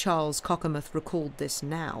surprised that Charles Cockermouth recalled this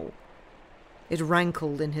now. It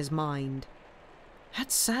rankled in his mind. Had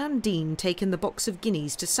Sam Dean taken the box of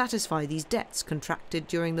guineas to satisfy these debts contracted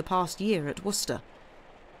during the past year at Worcester?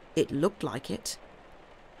 It looked like it.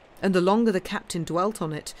 And the longer the captain dwelt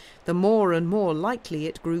on it, the more and more likely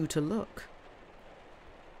it grew to look.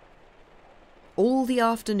 All the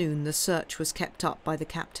afternoon the search was kept up by the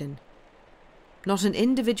captain. Not an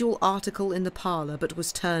individual article in the parlour but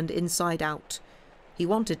was turned inside out. He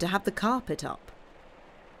wanted to have the carpet up.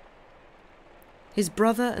 His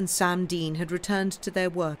brother and Sam Dean had returned to their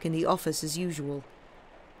work in the office as usual.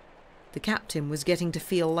 The captain was getting to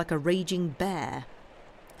feel like a raging bear.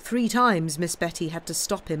 3 times Miss Betty had to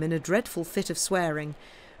stop him in a dreadful fit of swearing,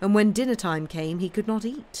 and when dinner-time came he could not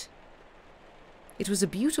eat. It was a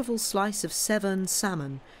beautiful slice of Severn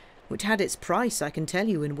salmon, which had its price, I can tell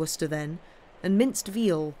you, in Worcester then, and minced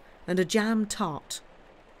veal, and a jam tart,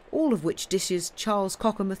 all of which dishes Charles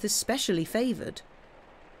Cockermouth especially favoured.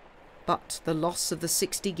 But the loss of the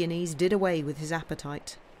 60 guineas did away with his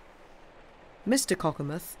appetite. Mr.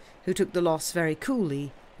 Cockermouth, who took the loss very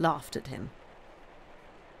coolly, laughed at him.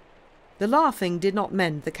 The laughing did not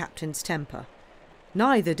mend the captain's temper.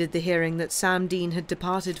 Neither did the hearing that Sam Dean had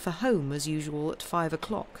departed for home as usual at 5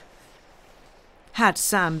 o'clock. Had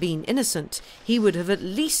Sam been innocent, he would have at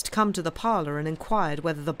least come to the parlour and inquired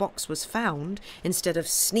whether the box was found, instead of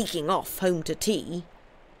sneaking off home to tea.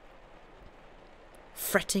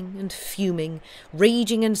 Fretting and fuming,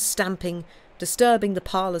 raging and stamping, disturbing the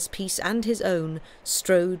parlour's peace and his own,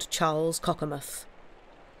 strode Charles Cockermouth.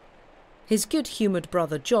 His good-humoured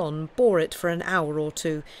brother John bore it for an hour or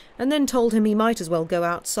two, and then told him he might as well go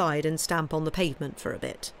outside and stamp on the pavement for a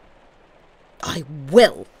bit. "I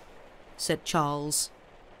will," said Charles.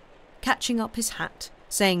 Catching up his hat,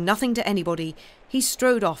 saying nothing to anybody, he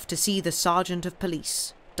strode off to see the sergeant of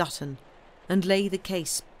police, Dutton, and laid the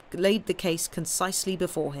case concisely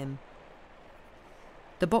before him.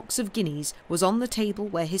 The box of guineas was on the table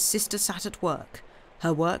where his sister sat at work,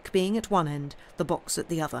 her work being at one end, the box at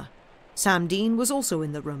the other. Sam Dean was also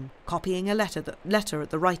in the room, copying a letter at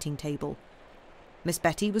the writing table. Miss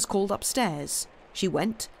Betty was called upstairs. She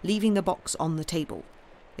went, leaving the box on the table.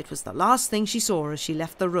 It was the last thing she saw as she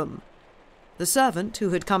left the room. The servant, who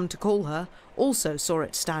had come to call her, also saw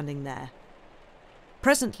it standing there.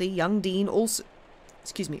 Presently young Dean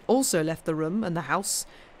also left the room and the house,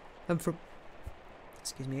 and from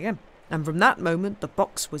that moment the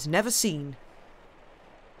box was never seen.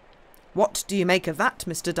 "What do you make of that,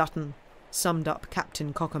 Mr. Dutton?" summed up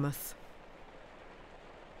Captain Cockermouth.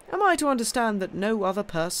 "Am I to understand that no other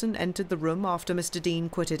person entered the room after Mr. Dean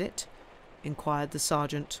quitted it?" inquired the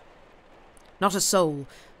sergeant. "Not a soul.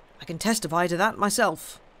 I can testify to that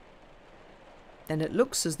myself." "Then it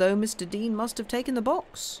looks as though Mr. Dean must have taken the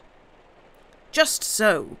box." "Just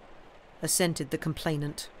so," assented the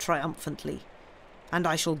complainant triumphantly, "and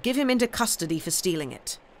I shall give him into custody for stealing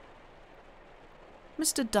it."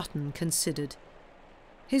 Mr. Dutton considered.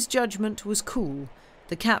 His judgment was cool,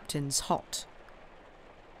 the captain's hot.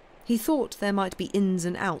 He thought there might be ins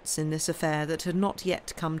and outs in this affair that had not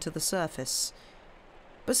yet come to the surface.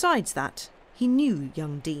 Besides that, he knew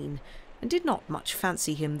young Dean, and did not much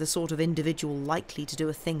fancy him the sort of individual likely to do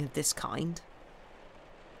a thing of this kind.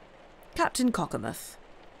 "Captain Cockermouth,"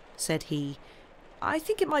 said he, "I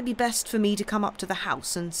think it might be best for me to come up to the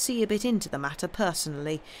house and see a bit into the matter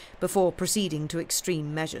personally, before proceeding to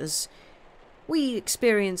extreme measures. We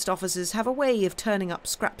experienced officers have a way of turning up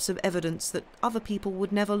scraps of evidence that other people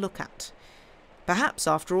would never look at. Perhaps,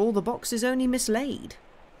 after all, the box is only mislaid."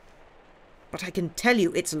 "But I can tell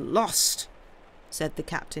you it's lost," said the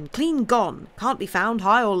captain. "Clean gone. Can't be found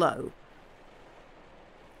high or low."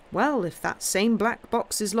 "Well, if that same black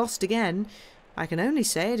box is lost again, I can only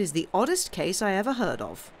say it is the oddest case I ever heard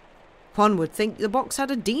of. One would think the box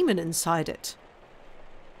had a demon inside it."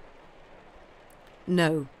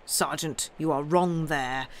 "No, Sergeant, you are wrong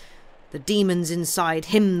there. The demon's inside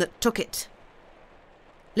him that took it.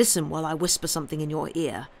 Listen while I whisper something in your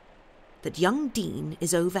ear. That young Dean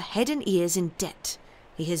is over head and ears in debt.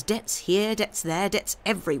 He has debts here, debts there, debts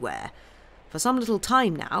everywhere. For some little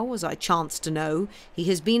time now, as I chance to know, he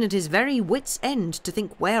has been at his very wit's end to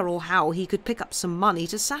think where or how he could pick up some money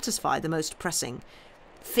to satisfy the most pressing,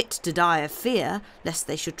 fit to die of fear lest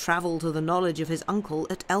they should travel to the knowledge of his uncle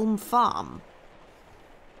at Elm Farm."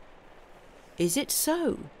 "Is it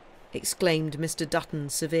so?" exclaimed Mr. Dutton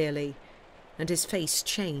severely, and his face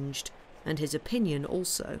changed, and his opinion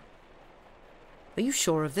also. "Are you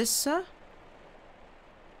sure of this, sir?"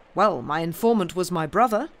 "Well, my informant was my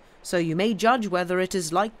brother, so you may judge whether it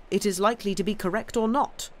is likely to be correct or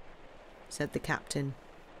not," said the captain.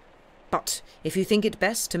 "But if you think it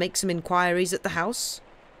best to make some inquiries at the house,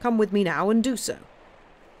 come with me now and do so."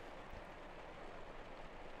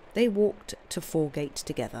 They walked to Foregate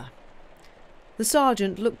together. The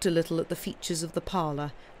sergeant looked a little at the features of the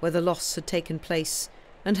parlour where the loss had taken place,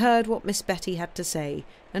 and heard what Miss Betty had to say,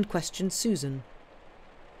 and questioned Susan.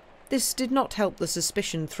 This did not help the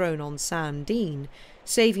suspicion thrown on Sam Dean,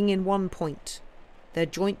 saving in one point, their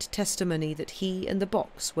joint testimony that he and the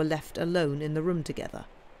box were left alone in the room together.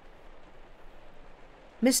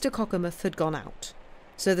 Mr. Cockermouth had gone out,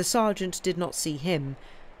 so the sergeant did not see him,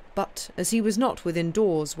 but as he was not within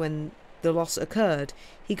doors when the loss occurred,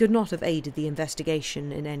 he could not have aided the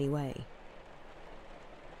investigation in any way.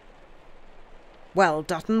 "Well,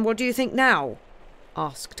 Dutton, what do you think now?"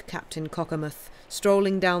 asked Captain Cockermouth,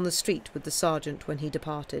 strolling down the street with the sergeant when he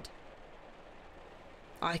departed.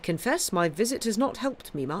 "I confess my visit has not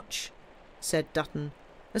helped me much," said Dutton,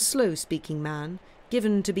 a slow-speaking man,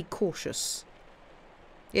 given to be cautious.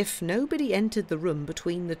 "If nobody entered the room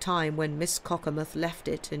between the time when Miss Cockermouth left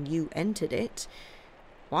it and you entered it,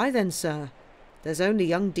 why then, sir, there's only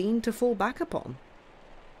young Dean to fall back upon."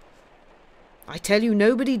 "I tell you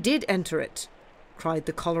nobody did enter it," cried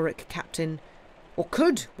the choleric captain, "or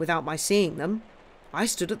could without my seeing them. I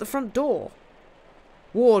stood at the front door.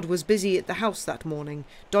 Ward was busy at the house that morning,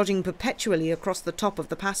 dodging perpetually across the top of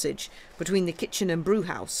the passage between the kitchen and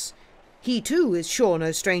brew-house. He, too, is sure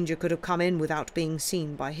no stranger could have come in without being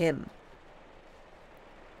seen by him."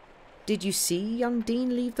 "Did you see young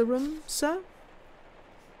Dean leave the room, sir?"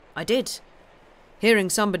 "I did. Hearing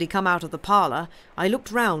somebody come out of the parlour, I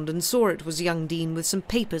looked round and saw it was young Dean with some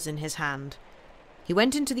papers in his hand. He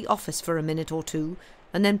went into the office for a minute or two,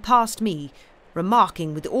 and then passed me,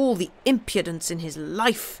 remarking with all the impudence in his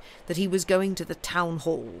life that he was going to the town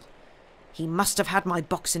hall. He must have had my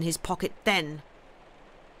box in his pocket then."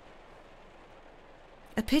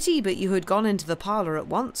 "A pity but you had gone into the parlour at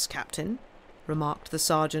once, Captain," remarked the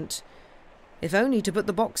sergeant, "if only to put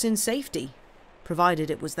the box in safety, provided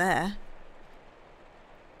it was there."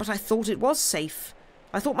 "But I thought it was safe.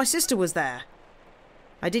 I thought my sister was there.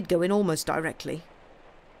 I did go in almost directly."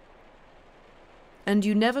 "And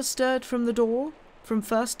you never stirred from the door, from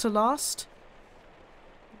first to last?"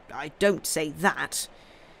 "I don't say that.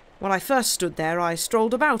 When I first stood there I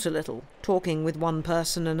strolled about a little, talking with one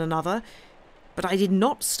person and another, but I did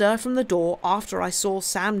not stir from the door after I saw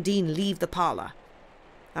Sam Dean leave the parlour,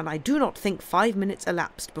 and I do not think 5 minutes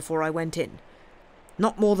elapsed before I went in.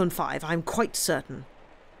 Not more than 5, I'm quite certain.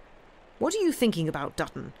 What are you thinking about,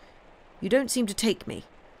 Dutton? You don't seem to take me."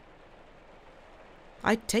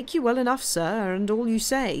 "I take you well enough, sir, and all you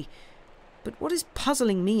say. But what is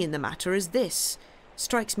puzzling me in the matter is this,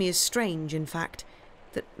 strikes me as strange, in fact,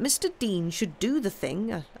 that Mr. Dean should do the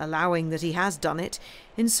thing, allowing that he has done it,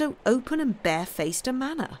 in so open and barefaced a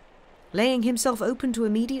manner, laying himself open to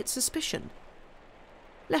immediate suspicion.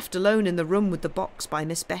 Left alone in the room with the box by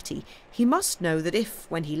Miss Betty, he must know that if,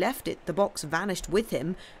 when he left it, the box vanished with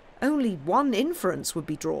him, only one inference would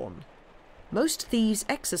be drawn. Most thieves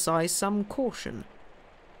exercise some caution."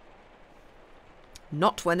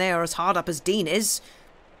 "Not when they are as hard up as Dean is.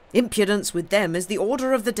 Impudence with them is the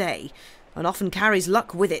order of the day, and often carries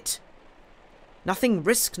luck with it. Nothing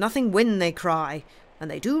risk, nothing win, they cry, and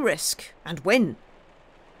they do risk, and win.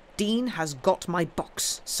 Dean has got my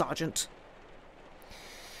box, Sergeant."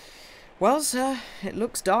 "Well, sir, it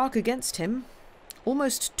looks dark against him.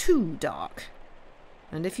 Almost too dark.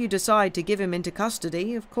 And if you decide to give him into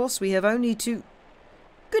custody, of course we have only to—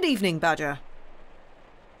 Good evening, Badger."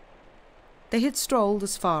 They had strolled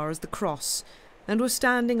as far as the cross, and were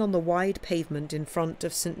standing on the wide pavement in front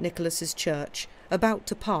of St. Nicholas's Church, about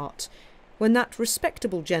to part, when that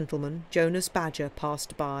respectable gentleman, Jonas Badger,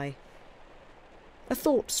 passed by. A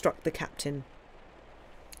thought struck the captain.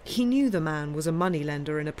 He knew the man was a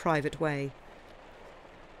money-lender in a private way.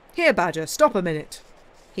 "Here, Badger, stop a minute,"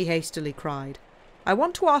 he hastily cried. "I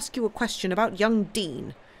want to ask you a question about young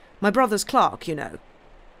Dean, my brother's clerk, you know.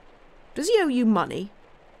 Does he owe you money?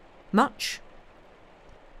 Much?"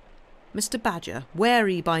 Mr. Badger,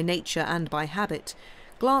 wary by nature and by habit,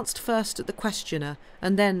 glanced first at the questioner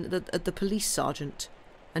and then at the police sergeant,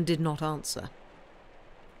 and did not answer.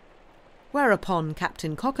 Whereupon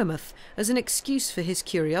Captain Cockermouth, as an excuse for his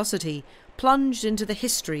curiosity, plunged into the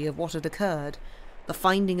history of what had occurred, the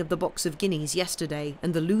finding of the box of guineas yesterday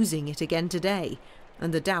and the losing it again today,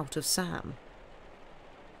 and the doubt of Sam.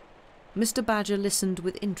 Mr. Badger listened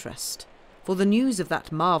with interest, for the news of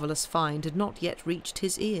that marvellous find had not yet reached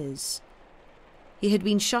his ears. He had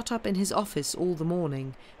been shut up in his office all the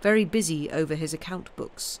morning, very busy over his account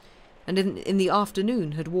books, and in the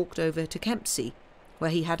afternoon had walked over to Kempsey,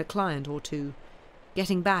 where he had a client or two,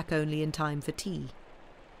 getting back only in time for tea.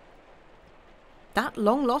 "That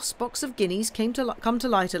long-lost box of guineas come to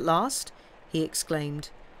light at last," he exclaimed.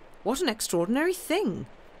 "What an extraordinary thing!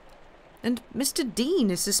 And Mr. Dean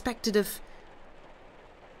is suspected of—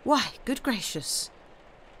 Why, good gracious!"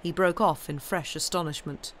 He broke off in fresh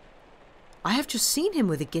astonishment. "I have just seen him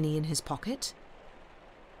with a guinea in his pocket."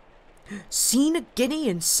 "Seen a guinea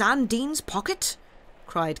in Sam Dean's pocket?"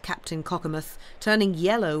 cried Captain Cockermouth, turning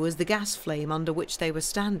yellow as the gas flame under which they were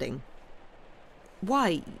standing.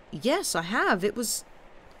 "Why, yes, I have. It was—"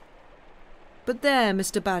 But there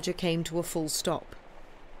Mr. Badger came to a full stop.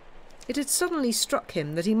 It had suddenly struck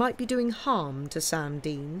him that he might be doing harm to Sam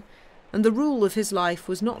Dean, and the rule of his life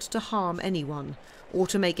was not to harm anyone, or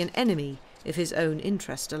to make an enemy if his own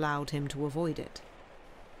interest allowed him to avoid it.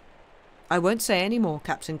 "I won't say any more,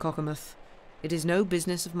 Captain Cockermouth. It is no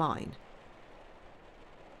business of mine.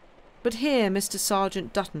 But here Mr.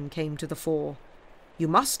 Sergeant Dutton came to the fore. You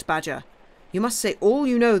must, Badger. You must say all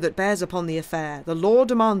you know that bears upon the affair. The law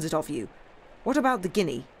demands it of you. What about the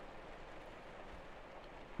guinea?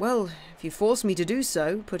 Well, if you force me to do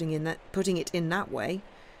so, putting it in that way,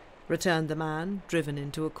 returned the man, driven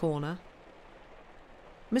into a corner.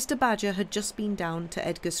 Mr. Badger had just been down to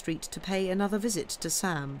Edgar Street to pay another visit to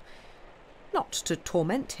Sam. Not to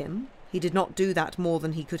torment him, he did not do that more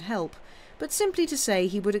than he could help, but simply to say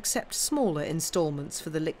he would accept smaller instalments for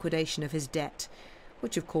the liquidation of his debt,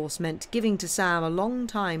 which of course meant giving to Sam a long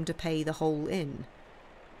time to pay the whole in.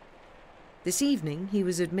 This evening he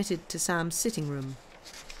was admitted to Sam's sitting room.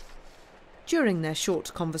 During their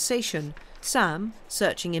short conversation, Sam,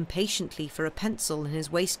 searching impatiently for a pencil in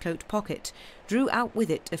his waistcoat pocket, drew out with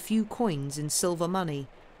it a few coins in silver money,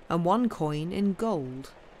 and 1 coin in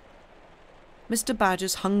gold. Mr.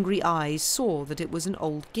 Badger's hungry eyes saw that it was an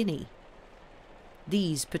old guinea.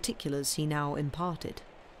 These particulars he now imparted.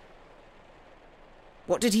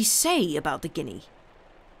 "What did he say about the guinea?"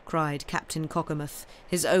 cried Captain Cockermouth,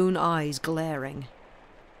 his own eyes glaring.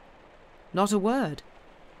 "Not a word,"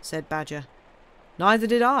 said Badger. "Neither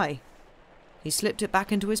did I. He slipped it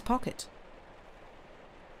back into his pocket."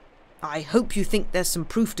 "I hope you think there's some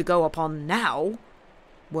proof to go upon now,"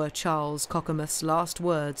 were Charles Cockermouth's last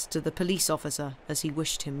words to the police officer as he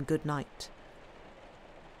wished him good night.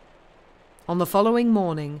 On the following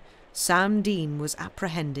morning, Sam Dean was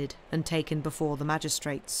apprehended and taken before the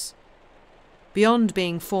magistrates. Beyond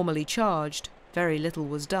being formally charged, very little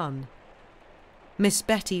was done. Miss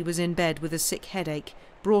Betty was in bed with a sick headache,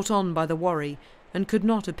 brought on by the worry, and could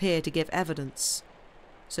not appear to give evidence,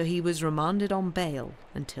 so he was remanded on bail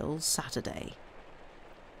until Saturday.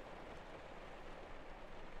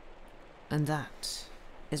 And that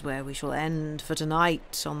is where we shall end for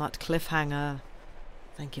tonight, on that cliffhanger.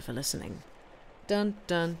 Thank you for listening. Dun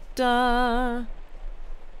dun dun.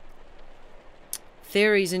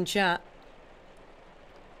 Theories in chat.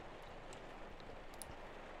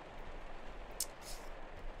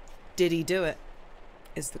 Did he do it?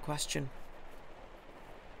 Is the question.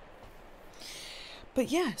 But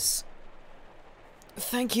yes.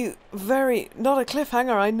 Thank you very... Not a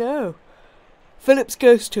cliffhanger, I know. Philip's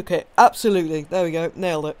ghost took it. Absolutely. There we go.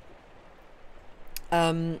 Nailed it.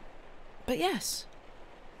 But yes.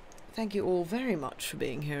 Thank you all very much for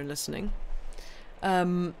being here and listening.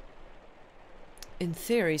 In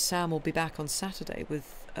theory, Sam will be back on Saturday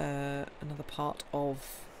with another part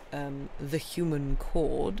of The Human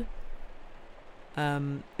Chord.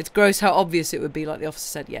 It's gross how obvious it would be, like the officer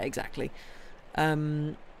said. Yeah, exactly.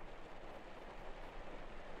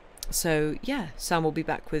 So, yeah, Sam will be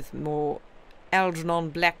back with more Algernon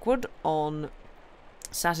Blackwood on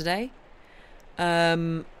Saturday.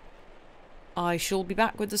 I shall be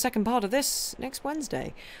back with the second part of this next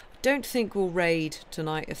Wednesday. I don't think we'll raid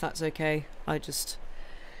tonight, if that's okay. I just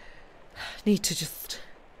need to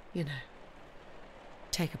you know,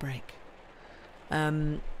 take a break.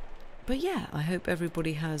 But yeah, I hope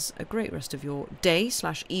everybody has a great rest of your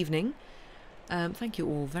day/evening. Thank you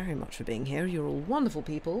all very much for being here. You're all wonderful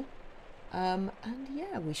people. And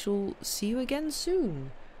yeah, we shall see you again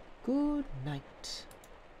soon. Good night.